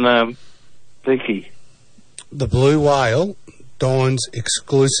having an thingy. The blue whale dines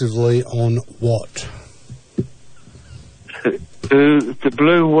exclusively on what? The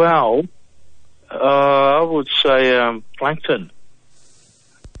blue whale, I would say plankton.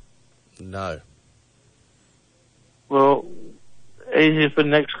 No. Well, easy for the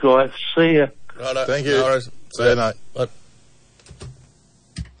next guy. See ya. Righto. Thank you. No worries. See you, mate. Bye.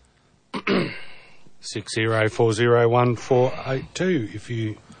 60401482 if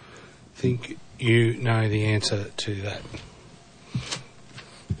you think you know the answer to that.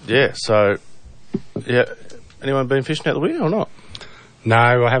 Yeah, so, yeah. Anyone been fishing out the winter or not?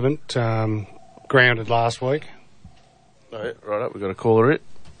 No, I haven't. Grounded last week. Oh, yeah, right up. We've got a caller it.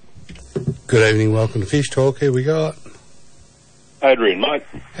 Good evening, welcome to Fish Talk. Here we got. Adrian, mate.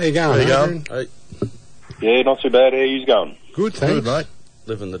 How you going, How you Adrian? Hey, Yeah, not too bad. How you going? Good, thanks. Good, mate.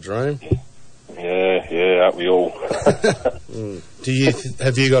 living the dream. Yeah, aren't we all?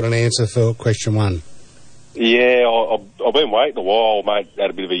 Have you got an answer for question one? Yeah, I've been waiting a while, mate. Had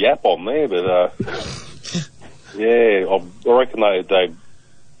a bit of a yap on there, but yeah, I reckon they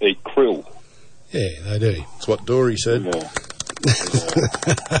eat krill. Yeah, they do. That's what Dory said. Yeah.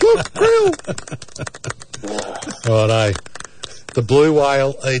 Righto. The blue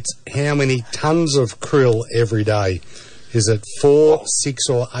whale eats how many tons of krill every day? Is it 4, 6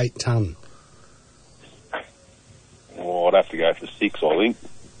 or 8 ton? Well, I'd have to go for 6, I think.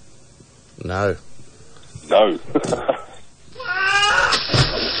 No. No.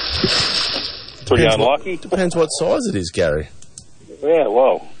 Pretty unlucky. Depends what size it is, Gary. Yeah,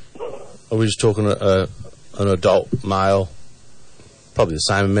 well. Are we just talking an adult male? Probably the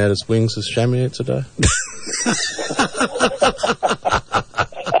same amount of wings as Shammy ate today.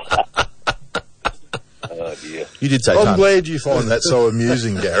 Oh, dear. You did say I'm glad you find that so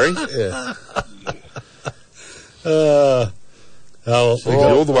amusing, Gary. Yeah.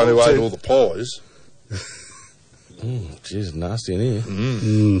 You're the one who ate all the pies. Jeez, nasty in here.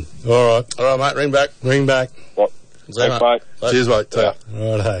 All right, mate, ring back. What? Thanks, mate. Cheers, mate. Yeah.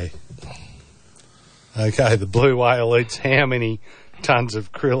 Right, hey. Okay, the blue whale eats how many tons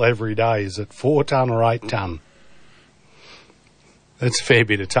of krill every day? Is it 4 ton or 8 ton? That's a fair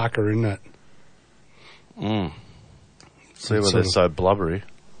bit of tucker, isn't it? See why they're so blubbery.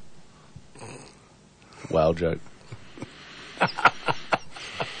 Whale joke.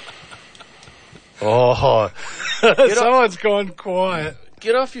 Oh, someone's gone quiet.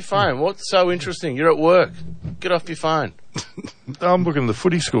 Get off your phone. What's so interesting? You're at work. Get off your phone. I'm looking at the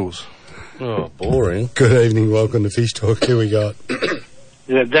footy scores. Oh, boring. Good evening, welcome to Fish Talk. Who we got?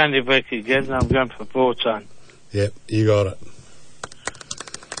 Yeah, Danny Beck again, and I'm going for 4 ton. Yep, you got it.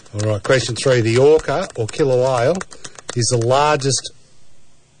 All right, question 3. The orca, or killer whale, is the largest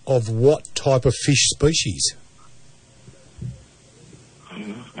of what type of fish species?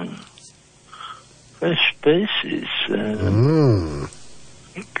 Fish species.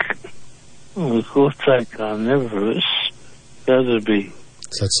 Of course, take carnivorous. That'd be.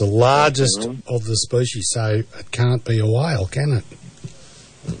 So it's the largest of the species, so it can't be a whale, can it?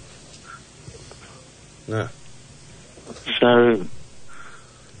 No. So,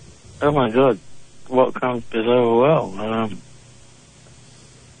 oh my God, what comes below a whale?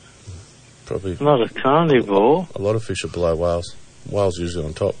 Probably Not a carnivore. a lot of fish are below whales. Whales usually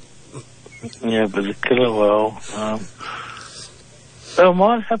on top. Yeah, but the killer whale. I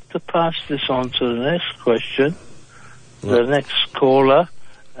might have to pass this on to the next question, the next caller,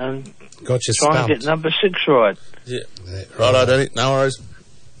 and Got you try and stumped. get number 6 right. Yeah. Yeah, Righto, Danny. No worries.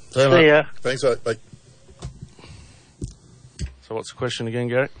 See you, See mate. ya. Thanks, mate. Bye. So what's the question again,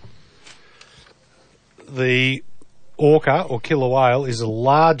 Gary? The orca, or killer whale, is the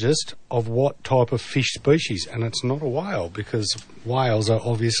largest of what type of fish species? And it's not a whale, because whales are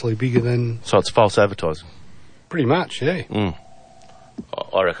obviously bigger than... So it's false advertising. Pretty much, yeah.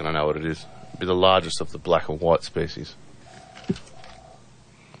 I reckon I know what it is. It'd be the largest of the black and white species.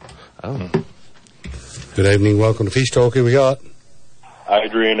 Oh. Good evening, welcome to Fish Talk. Who we got?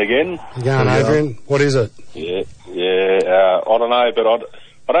 Adrian again. You going, Adrian? What is it? Yeah. I don't know, but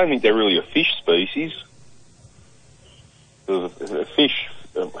I don't think they're really a fish species. Fish,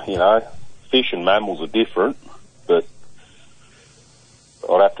 fish and mammals are different, but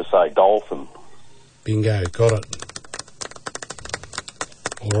I'd have to say dolphin. Bingo, got it.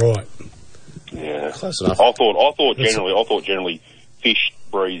 All right. Yeah, Close enough. I thought generally fish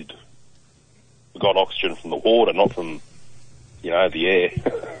breathed, got oxygen from the water, not from the air.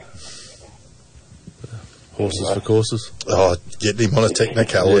 Horses for courses. Oh, getting him on a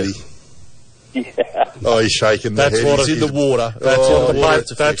technicality. Yeah. Oh, he's shaking the That's head. what He's it- in the water.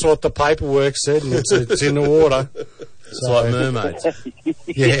 That's what the paperwork said, and it's in the water. It's like mermaids.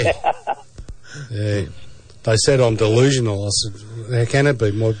 Yeah. Yeah. They said I'm delusional. I said, how can it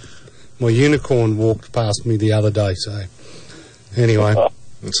be? My unicorn walked past me the other day, so anyway.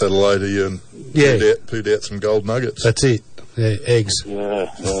 And said hello to you and Yeah. pooed out some gold nuggets. That's it. Yeah, eggs.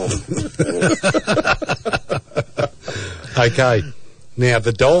 Yeah. Okay. Now,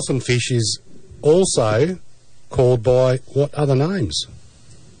 the dolphin fish is also called by what other names?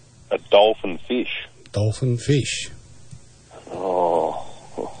 A dolphin fish. Dolphin fish. Oh.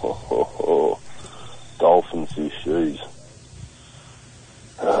 Dolphin fish, jeez.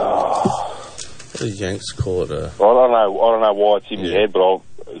 What do Yanks call it? I don't know why it's in my head, but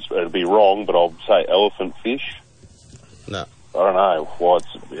it'd be wrong, but I'll say elephant fish. No. I don't know why it's,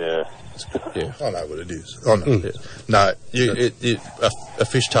 Yeah. I know what it is. I know. Yeah. No. A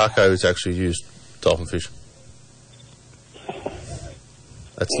fish taco is actually used dolphin fish.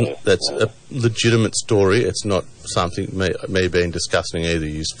 That's a legitimate story. It's not something me being disgusting either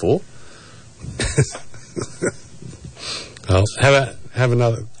used for. Oh, have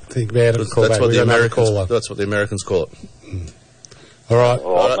another think about it. Call That's back. what We the got another Americans. caller. That's what the Americans call it. All right.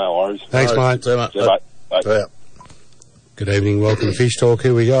 all right, no worries. Thanks, mate. See you, mate. Yeah, mate. Bye. Yeah. Good evening. Welcome to Fish Talk.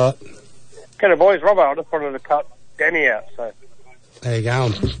 Who we got? G'day, boys. Robert, I just wanted to cut Danny out, so... How you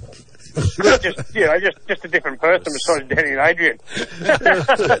going? just a different person besides Danny and Adrian.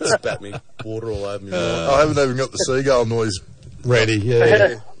 That spat me water all over me. I haven't even got the seagull noise. Ready?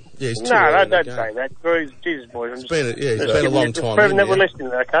 Yeah. Yeah, he's too No, early in the don't game. say that. Jesus, boys. It's been a long time. Proven that we're listening,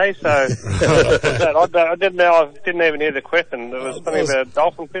 okay? So, I didn't know. I didn't even hear the question. There was something about a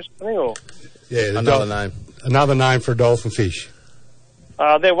dolphin fish thing, or Yeah, Another name. Another name for a dolphin fish.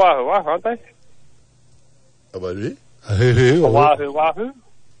 they're wahoo, aren't they? About it? A hoo-hoo? or- Wahoo.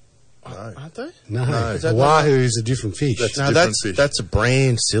 Aren't they? No, is a that wahoo is a different fish. That's a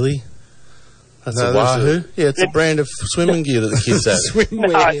brand, silly. That's No, a there's wahoo. Yeah, it's a brand of swimming gear that the kids have. No,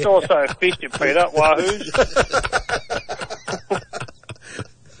 Swimwear. it's also a fish, you Peter. Wahoos.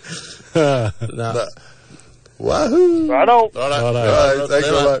 No. Wahoo! Righto. Right, thanks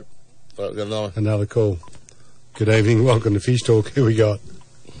a lot. Right, got another one. Another call. Good evening. Welcome to Fish Talk. Who we got?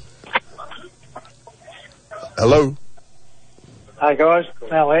 Hello. Hey, guys.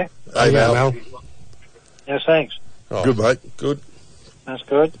 Mel here. Hey, Mel. Yes, thanks. Oh, Good, mate. Good. That's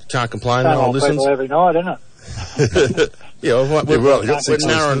good. Can't complain. Same No one old listens. people every night, isn't it? Yeah, we're well, you got 6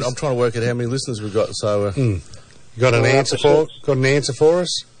 narrowing. listeners. I'm trying to work out how many listeners we've got. So You got an Well, answer that's for? it. Got an answer for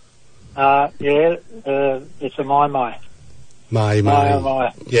us? It's a my. May.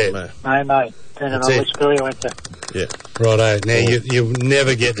 Yeah. May. Depending That's on it. which school you went to. yeah, Righto. Now, you'll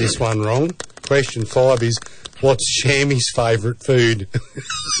never get this one wrong. Question 5 is, what's Shammy's favourite food?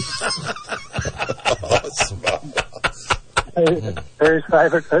 Whose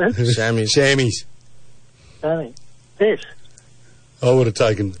favourite food? Shammy's Shammy's. Sammy. Fish. I would have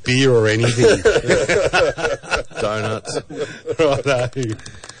taken beer or anything. donuts. Righto.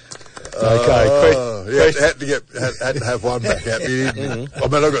 Okay. Had to have one back at me. Didn't I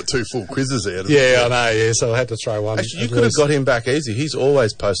mean, I got 2 full quizzes out of it. Yeah, I know, yeah, so I had to throw one. Actually, you could have got him back easy. He's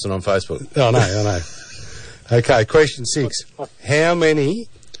always posting on Facebook. I know. Okay, question 6. How many,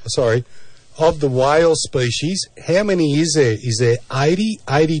 of the whale species, how many is there? Is there 80,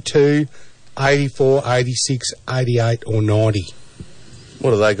 82, 84, 86, 88 or 90? What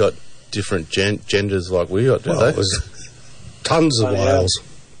have they got? Different genders like we got, do they? There's tons of whales.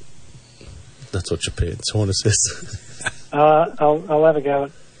 That's what your parents want says. I'll have a go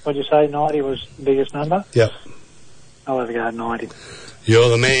at, what'd you say, 90 was the biggest number? Yep. I'll have a go at 90. You're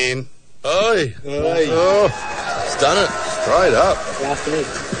the man. Oi! Oh, It's done it. straight up. That's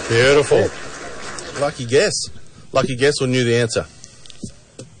it. Beautiful. Lucky guess. Lucky guess or knew the answer?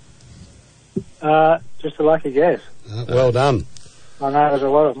 Just a lucky guess. Well done. I know there's a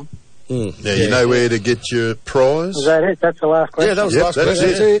lot of them. Now, you know where to get your prize? Was that it? That's the last question? Yeah, that was Yep, the last that's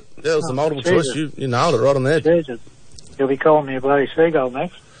question. it. Yeah, that was the multiple Jesus. choice. You nailed it right on there. Jesus. You'll be calling me a bloody seagull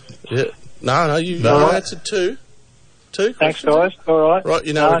next. Yeah. No, you answered 2. 2 Thanks, questions. guys. All right. Right,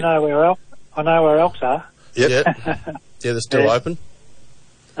 you know. I know where elks are. Yep. Yeah. Yeah, they're still Yeah. open.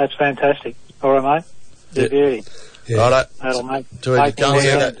 That's fantastic. All right, mate. You're Yeah. beauty. Yeah. Righto. That'll make To make go and me,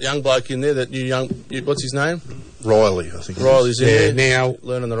 that young bloke in there, that new what's his name? Riley, I think. it is. Riley's in Yeah, there, now,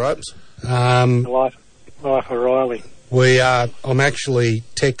 learning the ropes. life of Riley. I'm actually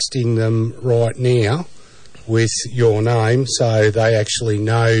texting them right now with your name so they actually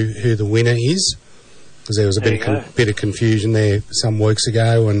know who the winner is, because there was a There bit you of confusion there some weeks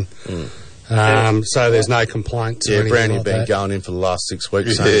ago, and so there's no complaints or Yeah, anything Brownie like been that. going in for the last 6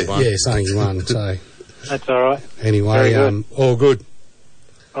 weeks. Yeah. saying he won. Yeah, saying he won. So That's all right. anyway, Very good. all good.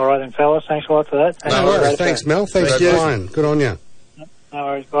 All right then, fellas. Thanks a lot for that. No All right, worries. thanks, Mel. Thanks Thank for you. playing. Good on you. No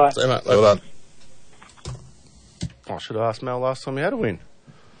worries. Bye. So, mate, Well done. I should have asked Mel last time he had a win.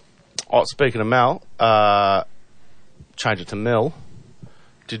 Oh, speaking of Mel, change it to Mel.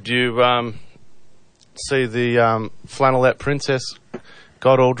 Did you see the flannelette princess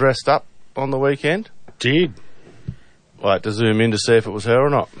got all dressed up on the weekend? Did. Like, to zoom in to see if it was her or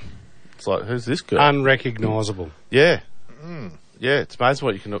not. It's like, who's this girl? Unrecognisable. Yeah. Yeah, it's amazing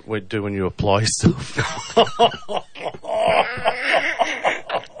what you can do when you apply yourself.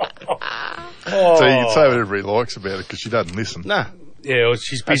 So you can say whatever he likes about it because she doesn't listen. Nah. Yeah, well,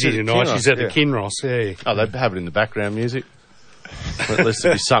 she's busy She's at tonight. Kinross, She's at yeah. the Kinross, yeah. Oh, they have it in the background music. At least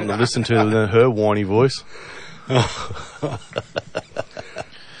it'd be something to listen to than her whiny voice.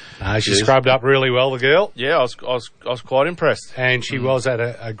 She scrubbed up really well, the girl. Yeah, I was quite impressed. And she was at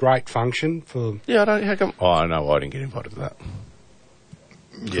a great function for... Yeah, I don't. How come? Oh, I know why I didn't get invited to that.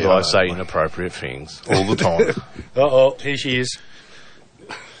 Yeah, I say inappropriate things. all the time. Uh-oh, here she is.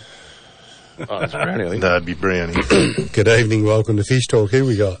 Oh, it's Brownie, I think. That'd be Brownie. Good evening, welcome to Fish Talk. Who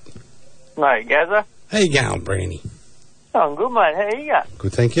we got? Mate, Gazza. How you going, Brownie? Oh, I'm good, mate. How you go?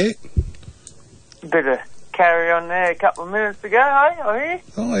 Good, thank you. Bit of carry on there a couple of minutes ago, hey? I hear.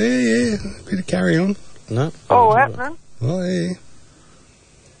 Oh, yeah. Bit of carry on. No. Oh, happening? Oh, yeah.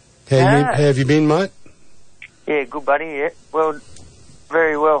 How have you been, mate? Yeah, good, buddy. Yeah. Well,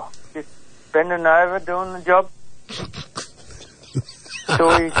 very well. Just bending over, doing the job. So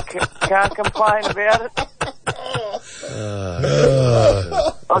we can't complain about it.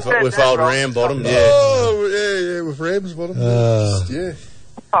 With old Rambottom, yeah. Oh, yeah, with Ramsbottom. Yeah.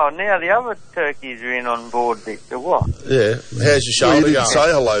 Oh, now the other turkeys are in on board, Victor. What? Yeah. How's your Well, shoulder you didn't going?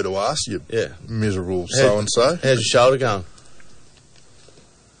 say hello to us, you Yeah. miserable so-and-so. How's your shoulder going?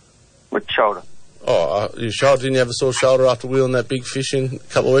 Which shoulder? Oh, your shoulder, didn't you have a sore shoulder after wheeling that big fish in a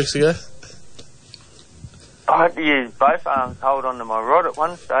couple of weeks ago? I had to use both arms to hold onto my rod at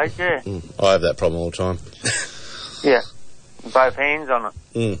one stage, yeah. I have that problem all the time. Yeah. Both hands on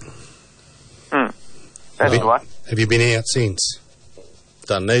it. That's the one. Have you been out since?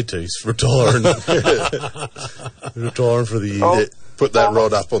 Don't need to. He's retiring. Retiring for the year. Oh. Yeah, put that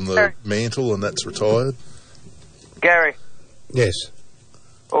rod up on the mantle and that's retired. Gary, Yes.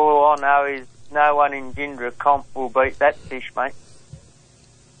 all I know is no one in Gindra comp will beat that fish, mate.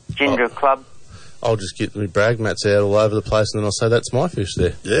 Gindra Club. I'll just get my brag mats out all over the place and then I'll say that's my fish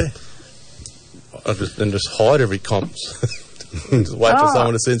there. Yeah. I'll just hide every comp. Just wait till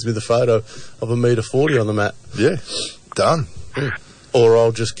someone sends me the photo of a $1.40 on the mat. Yeah. Done. Or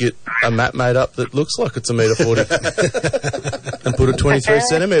I'll just get a mat made up that looks like it's $1.40 and put a 23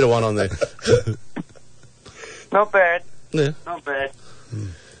 centimetre one on there. Not bad. Yeah. Not bad.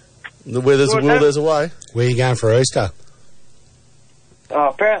 Where there's a will, there's a way. Where are you going for Easter? Oh,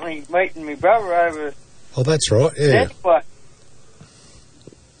 apparently meeting my brother over Oh, that's right, yeah. that way.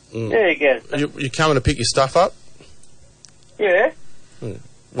 There you go. You coming to pick your stuff up? Yeah. When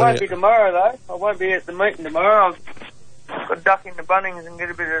Won't you- be tomorrow, though. I won't be at the meeting tomorrow. I've got to duck into Bunnings and get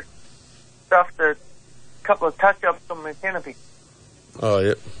a bit of stuff, a couple of touch-ups on my canopy. Oh,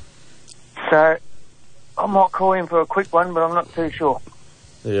 yeah. So, I might call in for a quick one, but I'm not too sure.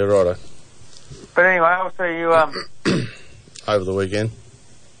 Yeah, righto. But anyway, I'll see you, Over the weekend.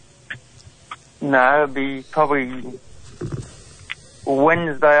 no, it'll be probably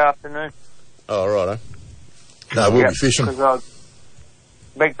Wednesday afternoon. Oh, righto. No, we'll be fishing.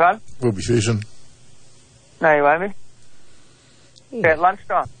 Beg pardon? We'll be fishing. No, you won't be. At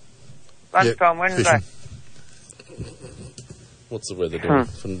lunchtime. Lunchtime Wednesday. fishing. What's the weather doing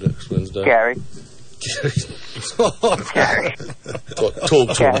for next Wednesday? Gary. Gary.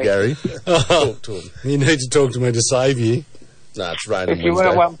 Talk to him, Gary. Talk to him. You need to talk to me to save you. Nah, it's raining If you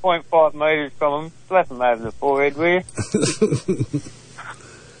Wednesday. went 1.5 metres from him, slap him over the forehead, will you?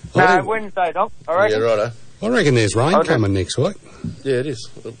 No, Wednesday, Doc, I reckon. Yeah, righto. I reckon there's rain coming next week. Yeah, it is.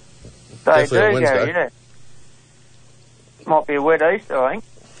 They Definitely on do, Wednesday. Gary, yeah. Might be a wet Easter, I think.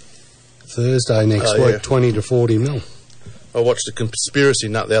 Thursday next Oh, week, yeah. 20 to 40 mil. I watched a conspiracy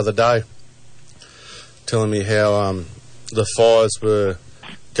nut the other day telling me how the fires were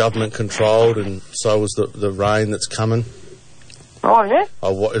government controlled and so was the rain that's coming. Oh, yeah?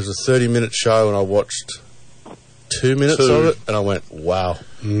 It was a 30-minute show and I watched 2 minutes of it and I went, wow.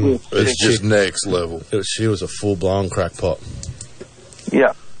 It's just next level. She was a full-blown crackpot.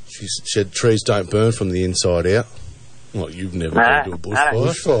 Yeah. She said trees don't burn from the inside out. Well, you've never been to a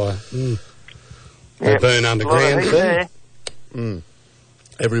bushfire. Bushfire. They burn underground too.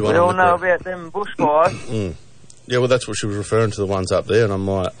 Everyone We on all the know ground. about them bushfires. Yeah, well, that's what she was referring to, the ones up there, and I'm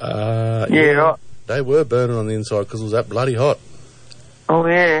like, Yeah, right. They were burning on the inside because it was that bloody hot. Oh,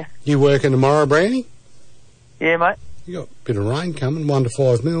 yeah. You working tomorrow, Brownie? Yeah, mate. You got a bit of rain coming, 1 to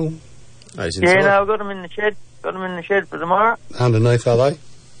 5 mil. He's Yeah, inside. no, I've got them in the shed. Got them in the shed for tomorrow. Underneath, are they?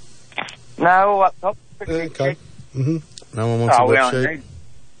 No, all up top. Pretty big Okay. shed. No one wants a we wet only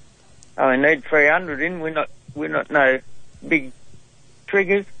sheet. need 300 in. We're not no big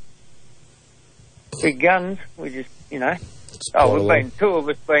triggers, big guns. We just, Just we've pile along. been, two of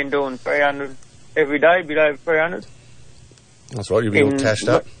us been doing 300 every day, bit over 300. That's right, you'll be all cashed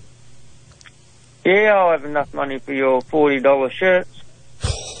up. Yeah, I'll have enough money for your $40 shirts.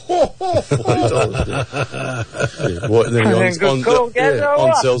 $40. Yeah, what, and then he Good call, Gazzo, on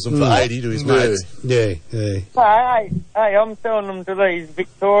what? sells them for 80 to his mates. Yeah. Hey, I'm selling them to these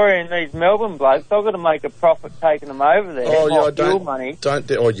Victorian, these Melbourne blokes. I've got to make a profit taking them over there. Oh, yeah, My fuel money.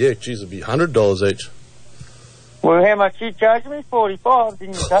 Geez, it'd be $100 each. Well, how much you charge me? 45,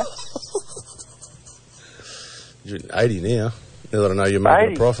 didn't you say? You're 80 now. Now that I know you're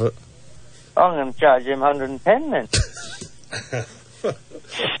making 80. a profit. I'm going to charge them 110 then.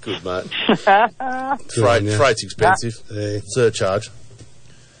 Good, mate. on you. Freight's expensive. Surcharge.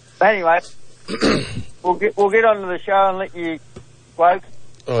 Anyway, we'll get on to the show and let you blokes.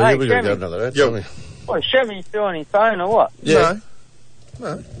 Oh, Hey, yeah, we're going to Jimmy. go another ad, haven't we? What, Shemmy's still on his phone or what? Yeah.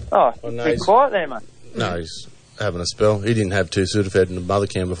 No. Oh, Oh, no, be he's- quiet there, mate. No, he's having a spell. He didn't have 2 Sudafed and a mother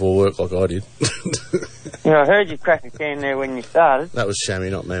can before work like I did. I heard you crack a can there when you started. That was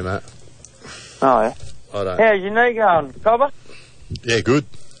Shammy, not me, mate. Oh, yeah. I don't. How's your knee going, Cobber? Yeah, good.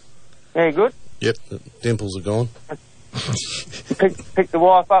 Yeah, good. Yep, the dimples are gone. Picked the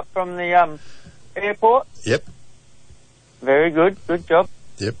wife up from the airport. Yep. Very good. Good job.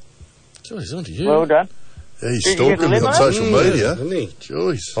 Yep. Jeez, onto you. Well done. Yeah, he's Did you get stalking me a on limo? social media. Isn't he?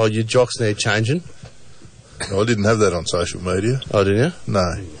 Jeez. Oh, your jock's now changing. No, I didn't have that on social media. Oh, didn't you? No.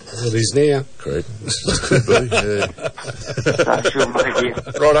 Well, it is now. Great. Could be, yeah. Social media.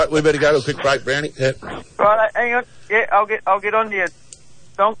 Righto, we better go to a quick break, Brownie. Yep. Right, hang on. Yeah, I'll get on to you,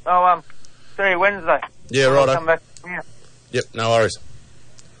 Donk. I'll see you Wednesday. Yeah, I'll righto. come back. Yeah. Yep, no worries.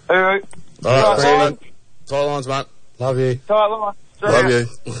 Alright. All right, see you, Right, mate. Tight lines, mate. Love you. Tight line. See Love ya. you.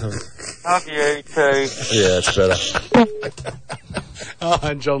 Love you too. Yeah, that's better. Oh,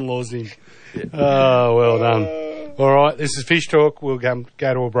 and John Lawsing. Oh, well done. All right, this is Fish Talk. We'll go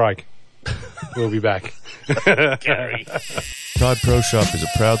to a break. We'll be back. Tide Pro Shop is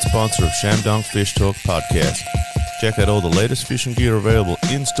a proud sponsor of ShamDonk Fishtalk podcast. Check out all the latest fishing gear available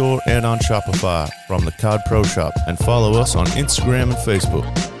in-store and on Shopify from the Cod Pro Shop, and follow us on Instagram and Facebook.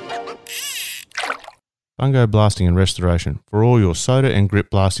 Fungo Blasting and Restoration for all your soda and grip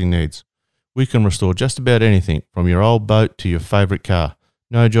blasting needs. We can restore just about anything from your old boat to your favourite car.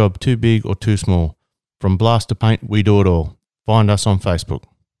 No job too big or too small. From blast to paint, we do it all. Find us on Facebook.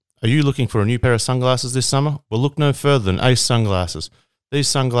 Are you looking for a new pair of sunglasses this summer? Well, look no further than Ace Sunglasses. These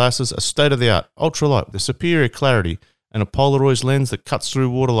sunglasses are state-of-the-art, ultralight with superior clarity and a Polaroid lens that cuts through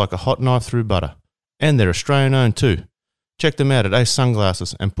water like a hot knife through butter. And they're Australian-owned too. Check them out at Ace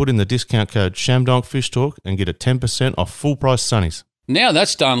Sunglasses and put in the discount code ShamDonk Fishtalk and get a 10% off full-price sunnies. Now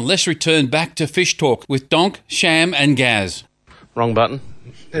that's done, let's return back to Fish Talk with Donk, Sham and Gaz. Wrong button.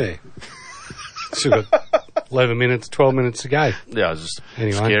 Yeah. Still got 11 minutes, 12 minutes to go. Yeah, I was just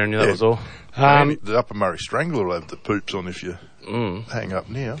Anyway. scaring you, that was all. The Upper Murray Strangler will have the poops on if you hang up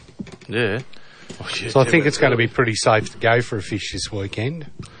now. Yeah. Oh, So I think it's going to be pretty safe to go for a fish this weekend.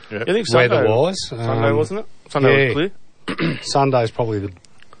 Yep. You think Sunday, Weather-wise. Sunday wasn't it? Sunday yeah. was clear. Sunday's probably the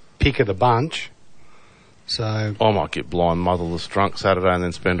pick of the bunch. So, I might get blind motherless drunk Saturday and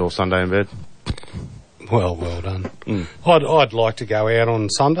then spend all Sunday in bed. well done. I'd like to go out on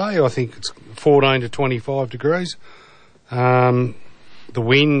Sunday. I think it's 14 to 25 degrees. The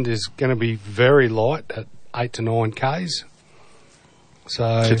wind is going to be very light at 8 to 9 k's. So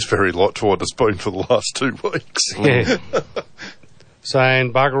It's very light to what it's been for the last 2 weeks. yeah. So,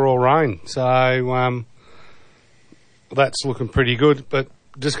 and bugger all rain. So that's looking pretty good. But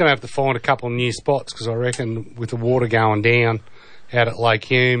just going to have to find a couple of new spots because I reckon with the water going down out at Lake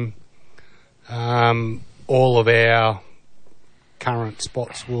Hume, all of our current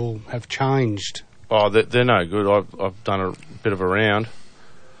spots will have changed. Oh, they're no good. I've done a bit of a round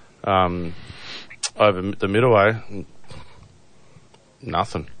over the Middleway.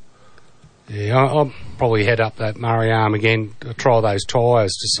 Nothing. Yeah, I'll probably head up that Murray Arm again to try those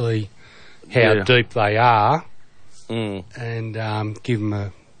tyres to see how deep they are and give them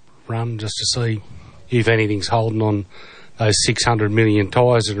a run just to see if anything's holding on those 600 million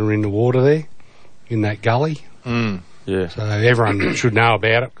tyres that are in the water there in that gully. Yeah. So everyone should know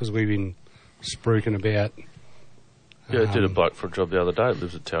about it because we've been spruiking about. Yeah, I did a bloke for a job the other day. It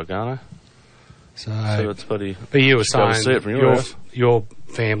lives at Talgano. So it's bloody... but you were just go and saying see it from your house. your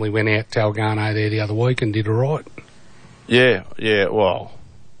family went out Talgano there the other week and did all right. Yeah, well,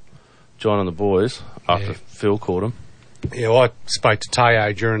 John and the boys, after Phil caught him. Yeah, I spoke to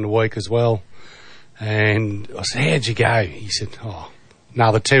Teo during the week as well, and I said, how'd you go? He said,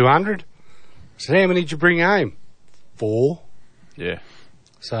 another 200. I said, how many did you bring home? 4. Yeah.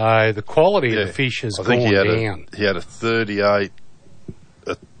 So the quality of the fish has gone down. He had a 38,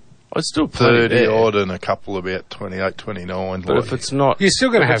 It's still plenty 30 there. odd, and a couple about 28, 29. But if it's not... You're still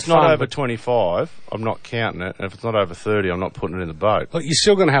going to have If it's not fun, over but- 25, 25, I'm not counting it. And if it's not over 30, I'm not putting it in the boat. Look, you're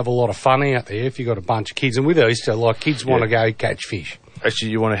still going to have a lot of fun out there if you've got a bunch of kids. And with Easter, like, kids want to go catch fish.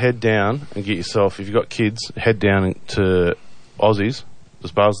 Actually, you want to head down and get yourself, if you've got kids, head down to Aussie's,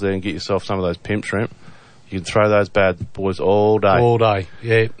 disposal there, and get yourself some of those pimp shrimp. You can throw those bad boys all day. All day,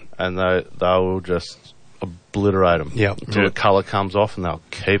 yeah. And they will just obliterate them. Yep. Until the colour comes off and they'll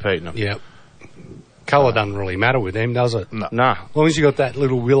keep eating them. Yep. Colour doesn't really matter with them, does it? No. Nah. As long as you got that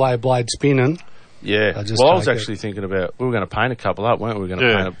little willow blade spinning. Yeah. I just Well, I was take actually thinking about, we were going to paint a couple up, weren't we? We were going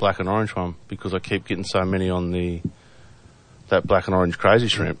to paint a black and orange one because I keep getting so many on that black and orange crazy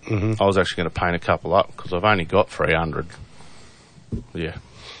shrimp. I was actually going to paint a couple up because I've only got 300. Yeah.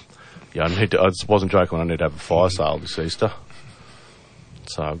 Yeah, I just wasn't joking when I need to have a fire sale this Easter.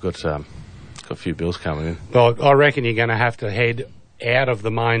 So I've got a few bills coming in. Well, I reckon you're going to have to head out of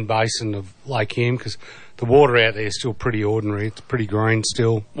the main basin of Lake Hume because the water out there is still pretty ordinary. It's pretty green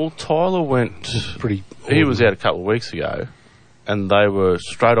still. Well, Tyler went... Pretty He was out a couple of weeks ago and they were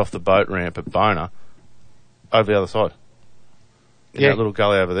straight off the boat ramp at Bona over the other side. In that little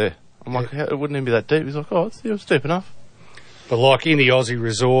gully over there. I'm like, it wouldn't even be that deep. He's like, it's deep enough. But like in the Aussie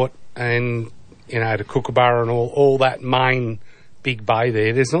resort and, the Kookaburra and all that main big bay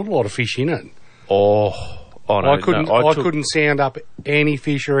there's not a lot of fish in it. I couldn't sound up any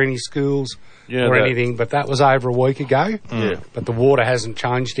fish or any schools or anything, but that was over a week ago. Yeah. But the water hasn't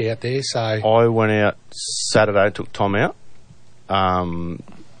changed out there, so... I went out Saturday, took Tom out.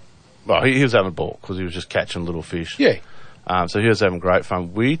 He was having a ball because he was just catching little fish. Yeah. So he was having great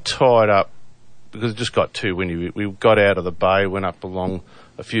fun. We tied up, because it just got too windy, we got out of the bay, went up along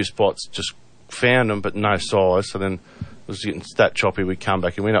a few spots, just found them, but no size. So then it was getting that choppy. We come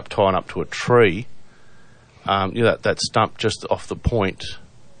back and we ended up tying up to a tree. That stump just off the point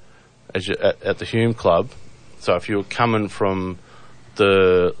as you at the Hume Club. So if you were coming from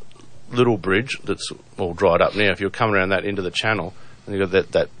the little bridge that's all dried up now, if you're coming around that into the channel, and you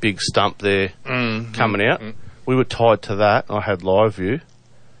got that big stump there coming out, we were tied to that. I had live view,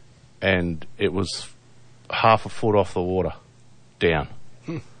 and it was half a foot off the water, down,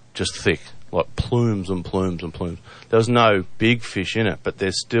 just thick, like plumes and plumes and plumes. There was no big fish in it, but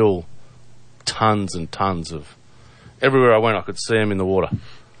there's still tons and tons of... Everywhere I went, I could see them in the water,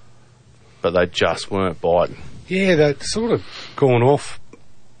 but they just weren't biting. Yeah, they're sort of gone off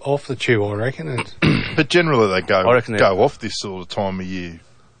the chew, I reckon. But generally they go off this sort of time of year.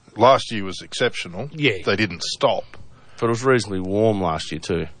 Last year was exceptional. Yeah. They didn't stop. But it was reasonably warm last year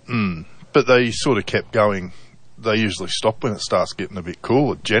too. But they sort of kept going. They usually stop when it starts getting a bit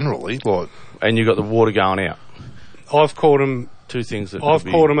cooler, generally. And you got the water going out. I've caught them... Two things that... I've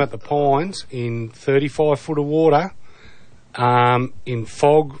caught them at the Pines in 35 foot of water, in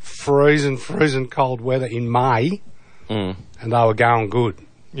fog, freezing cold weather in May, and they were going good.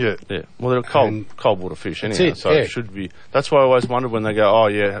 Yeah. Well, they're cold water fish anyhow, it should be... That's why I always wondered when they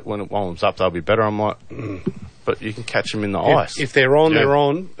go, when it warms up, they'll be better. I'm like, but you can catch them in the ice. If they're on, they're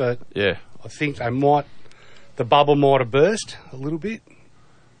on, but I think they might... The bubble might have burst a little bit.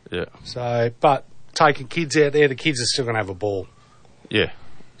 Yeah. So, but taking kids out there, the kids are still going to have a ball. Yeah.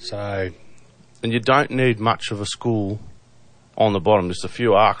 So... And you don't need much of a school on the bottom, just a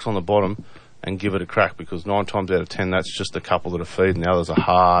few arcs on the bottom, and give it a crack, because 9 times out of 10, that's just a couple that are feeding. The others are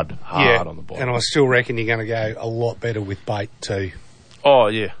hard on the bottom. And I still reckon you're going to go a lot better with bait too. Oh,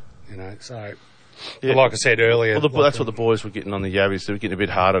 yeah. So... Yeah. Like I said earlier... Well, that's what the boys were getting on the yabbies. They were getting a bit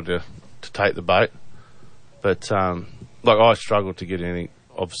harder to take the bait. But, I struggled to get anything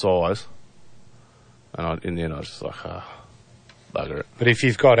of size. And in the end, I was just like, bugger it. But if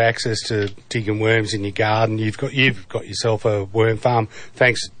you've got access to digging worms in your garden, you've got yourself a worm farm.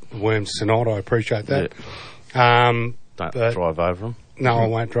 Thanks, Worms Tonight. I appreciate that. Yeah. Don't drive over them. No, I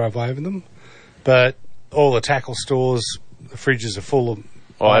won't drive over them. But all the tackle stores, the fridges are full of...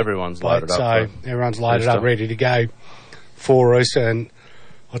 everyone's loaded up. So everyone's loaded up, ready to go for Easter. And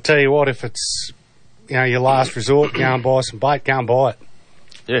I'll tell you what, if it's your last resort, go and buy some bait, go and buy it.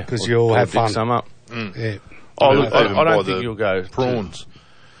 Yeah. Because you'll have fun. Pick some up. Yeah. I don't think you'll go... Prawns.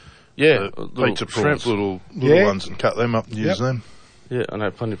 Yeah. Pizza prawns, little ones, and cut them up and use them. Yeah, I know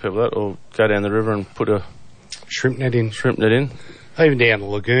plenty of people that, or go down the river and put a... Shrimp net in. Even down the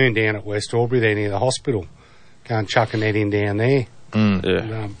lagoon, down at West Albury, there near the hospital. Go and chuck a net in down there. And,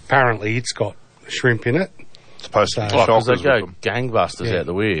 apparently it's got shrimp in it. It's supposed to be because they go gangbusters out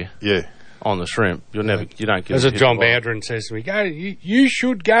the weir. Yeah. On the shrimp. You don't get... As John Bowdrin says to me, you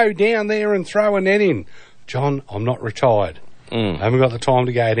should go down there and throw a net in. John, I'm not retired. I haven't got the time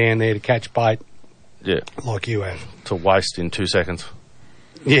to go down there to catch bait. Yeah. Like you have. To waste in 2 seconds.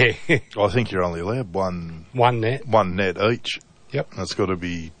 Yeah. I think you're only allowed one net. One net each. Yep. And it's got to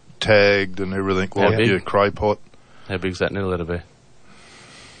be tagged and everything, like your cray pot. How big's that net let it be?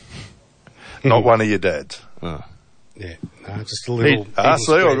 Not one of your dads. Oh. Yeah. No, just a little...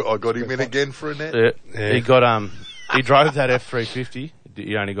 I got him in again for a net. Yeah. He got, he drove that F350.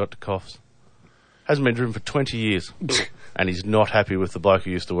 He only got to Coffs. Hasn't been driven for 20 years. And he's not happy with the bloke who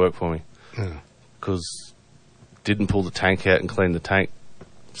used to work for me. Because didn't pull the tank out and clean the tank.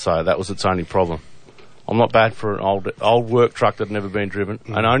 So that was its only problem. I'm not bad for an old work truck that had never been driven.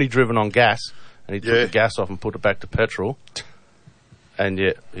 And only driven on gas. And he took the gas off and put it back to petrol. And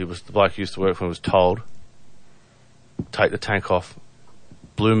the bloke who used to work for me was told, take the tank off,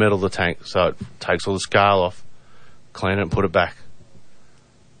 blue metal the tank, so it takes all the scale off, clean it and put it back.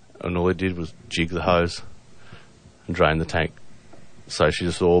 And all he did was jig the hose and drain the tank. So she's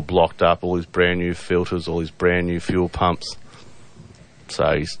just all blocked up, all these brand new filters, all these brand new fuel pumps. So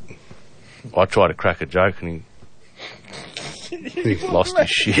I tried to crack a joke and he lost his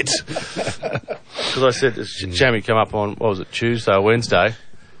shit. Because I said, Jamie come up on, what was it, Tuesday or Wednesday,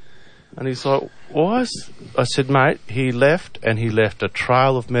 and he's like, why is... I said, mate, he left, and he left a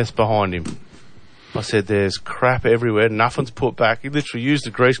trail of mess behind him. I said, there's crap everywhere, nothing's put back. He literally used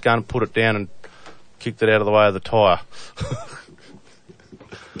the grease gun, put it down, and kicked it out of the way of the tyre.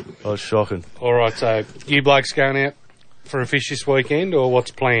 That was shocking. All right, so you blokes going out for a fish this weekend, or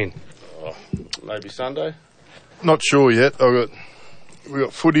what's planned? Maybe Sunday. Not sure yet. We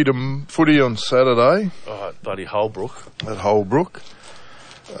got footy on Saturday. Oh, at bloody Holbrook. At Holbrook.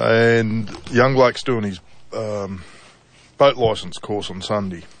 And young Blake's doing his boat licence course on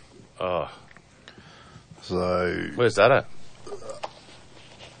Sunday. Oh. So... Where's that at?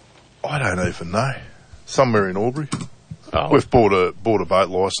 I don't even know. Somewhere in Albury. Oh. We've bought a boat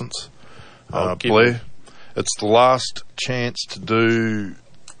licence. Blair. It's the last chance to do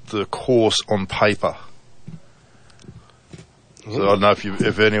the course on paper. So I don't know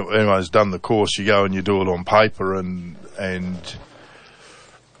if anyone's done the course, you go and you do it on paper, and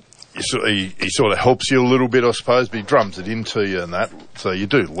he sort of helps you a little bit, I suppose, but he drums it into you and that. So you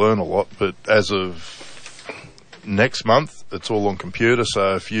do learn a lot, but as of next month, it's all on computer,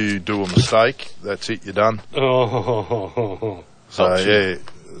 so if you do a mistake, that's it, you're done. Oh. So, yeah,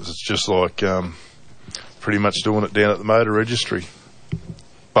 it's just like pretty much doing it down at the motor registry.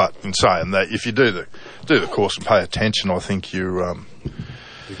 But in saying that, if you do the course and pay attention, I think you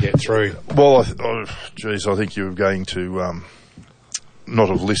get through. Well, I think you're going to not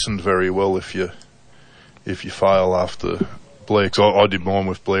have listened very well if you fail after Blair. 'Cause I did mine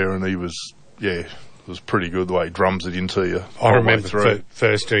with Blair, and he was it was pretty good the way he drums it into you. I remember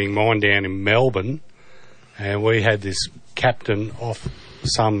first doing mine down in Melbourne, and we had this captain off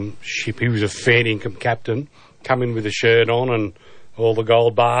some ship. He was a fair income captain, come in with a shirt on and all the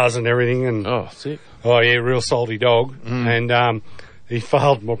gold bars and everything. And sick. Oh, yeah, real salty dog. And he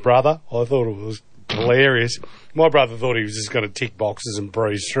failed my brother. I thought it was hilarious. My brother thought he was just going to tick boxes and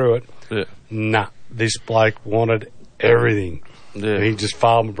breeze through it. Yeah. Nah, this bloke wanted everything. Yeah. And he just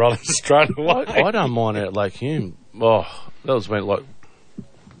failed my brother straight away. I don't mind out Lake Hume. Oh, that was when, like,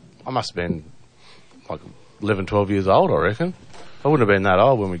 I must have been like 11, 12 years old, I reckon. I wouldn't have been that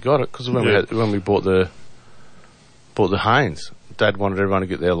old when we got it, because when we bought the Haynes, Dad wanted everyone to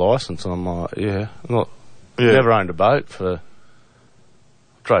get their licence, and I'm like, never owned a boat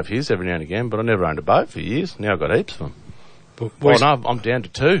drove his every now and again, but I never owned a boat for years. Now I've got heaps of them. I'm down to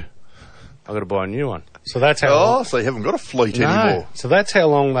 2. I've got to buy a new one. So that's how. So you haven't got a fleet anymore. So that's how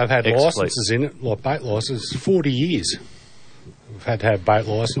long they've had Ex-fleet. licences in it, like boat licences. 40 years. We've had to have boat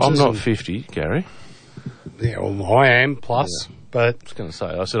licences. I'm not 50, Gary. Yeah, well, I am plus, but I was going to say,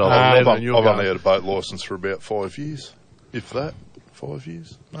 I said I've only had a boat licence for about 5 years, if that. 5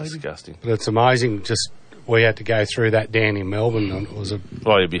 years, maybe. Disgusting. But it's amazing. Just we had to go through that down in Melbourne, and it was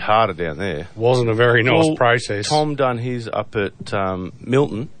it'd be harder down there. Wasn't a very nice process. Tom done his up at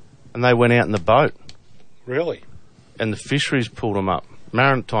Milton, and they went out in the boat. Really? And the fisheries pulled him up.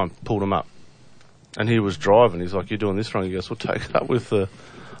 Maritime pulled him up, and he was driving. He's like, "You're doing this wrong." He goes, "We'll take it up with the."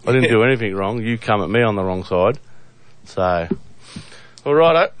 I didn't do anything wrong. You come at me on the wrong side. So, all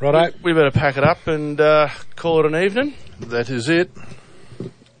right, righto. We better pack it up and call it an evening. That is it.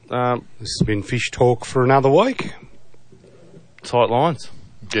 This has been Fish Talk for another week. Tight lines.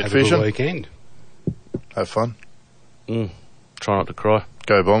 Get Have fishing. a good weekend. Have fun. Try not to cry.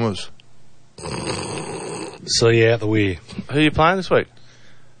 Go Bombers. See you out the weir. Who are you playing this week?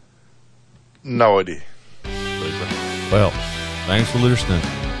 No idea. Well, thanks for listening.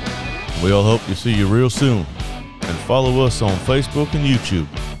 We all hope to see you real soon. And follow us on Facebook and YouTube.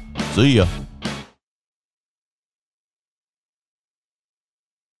 See ya.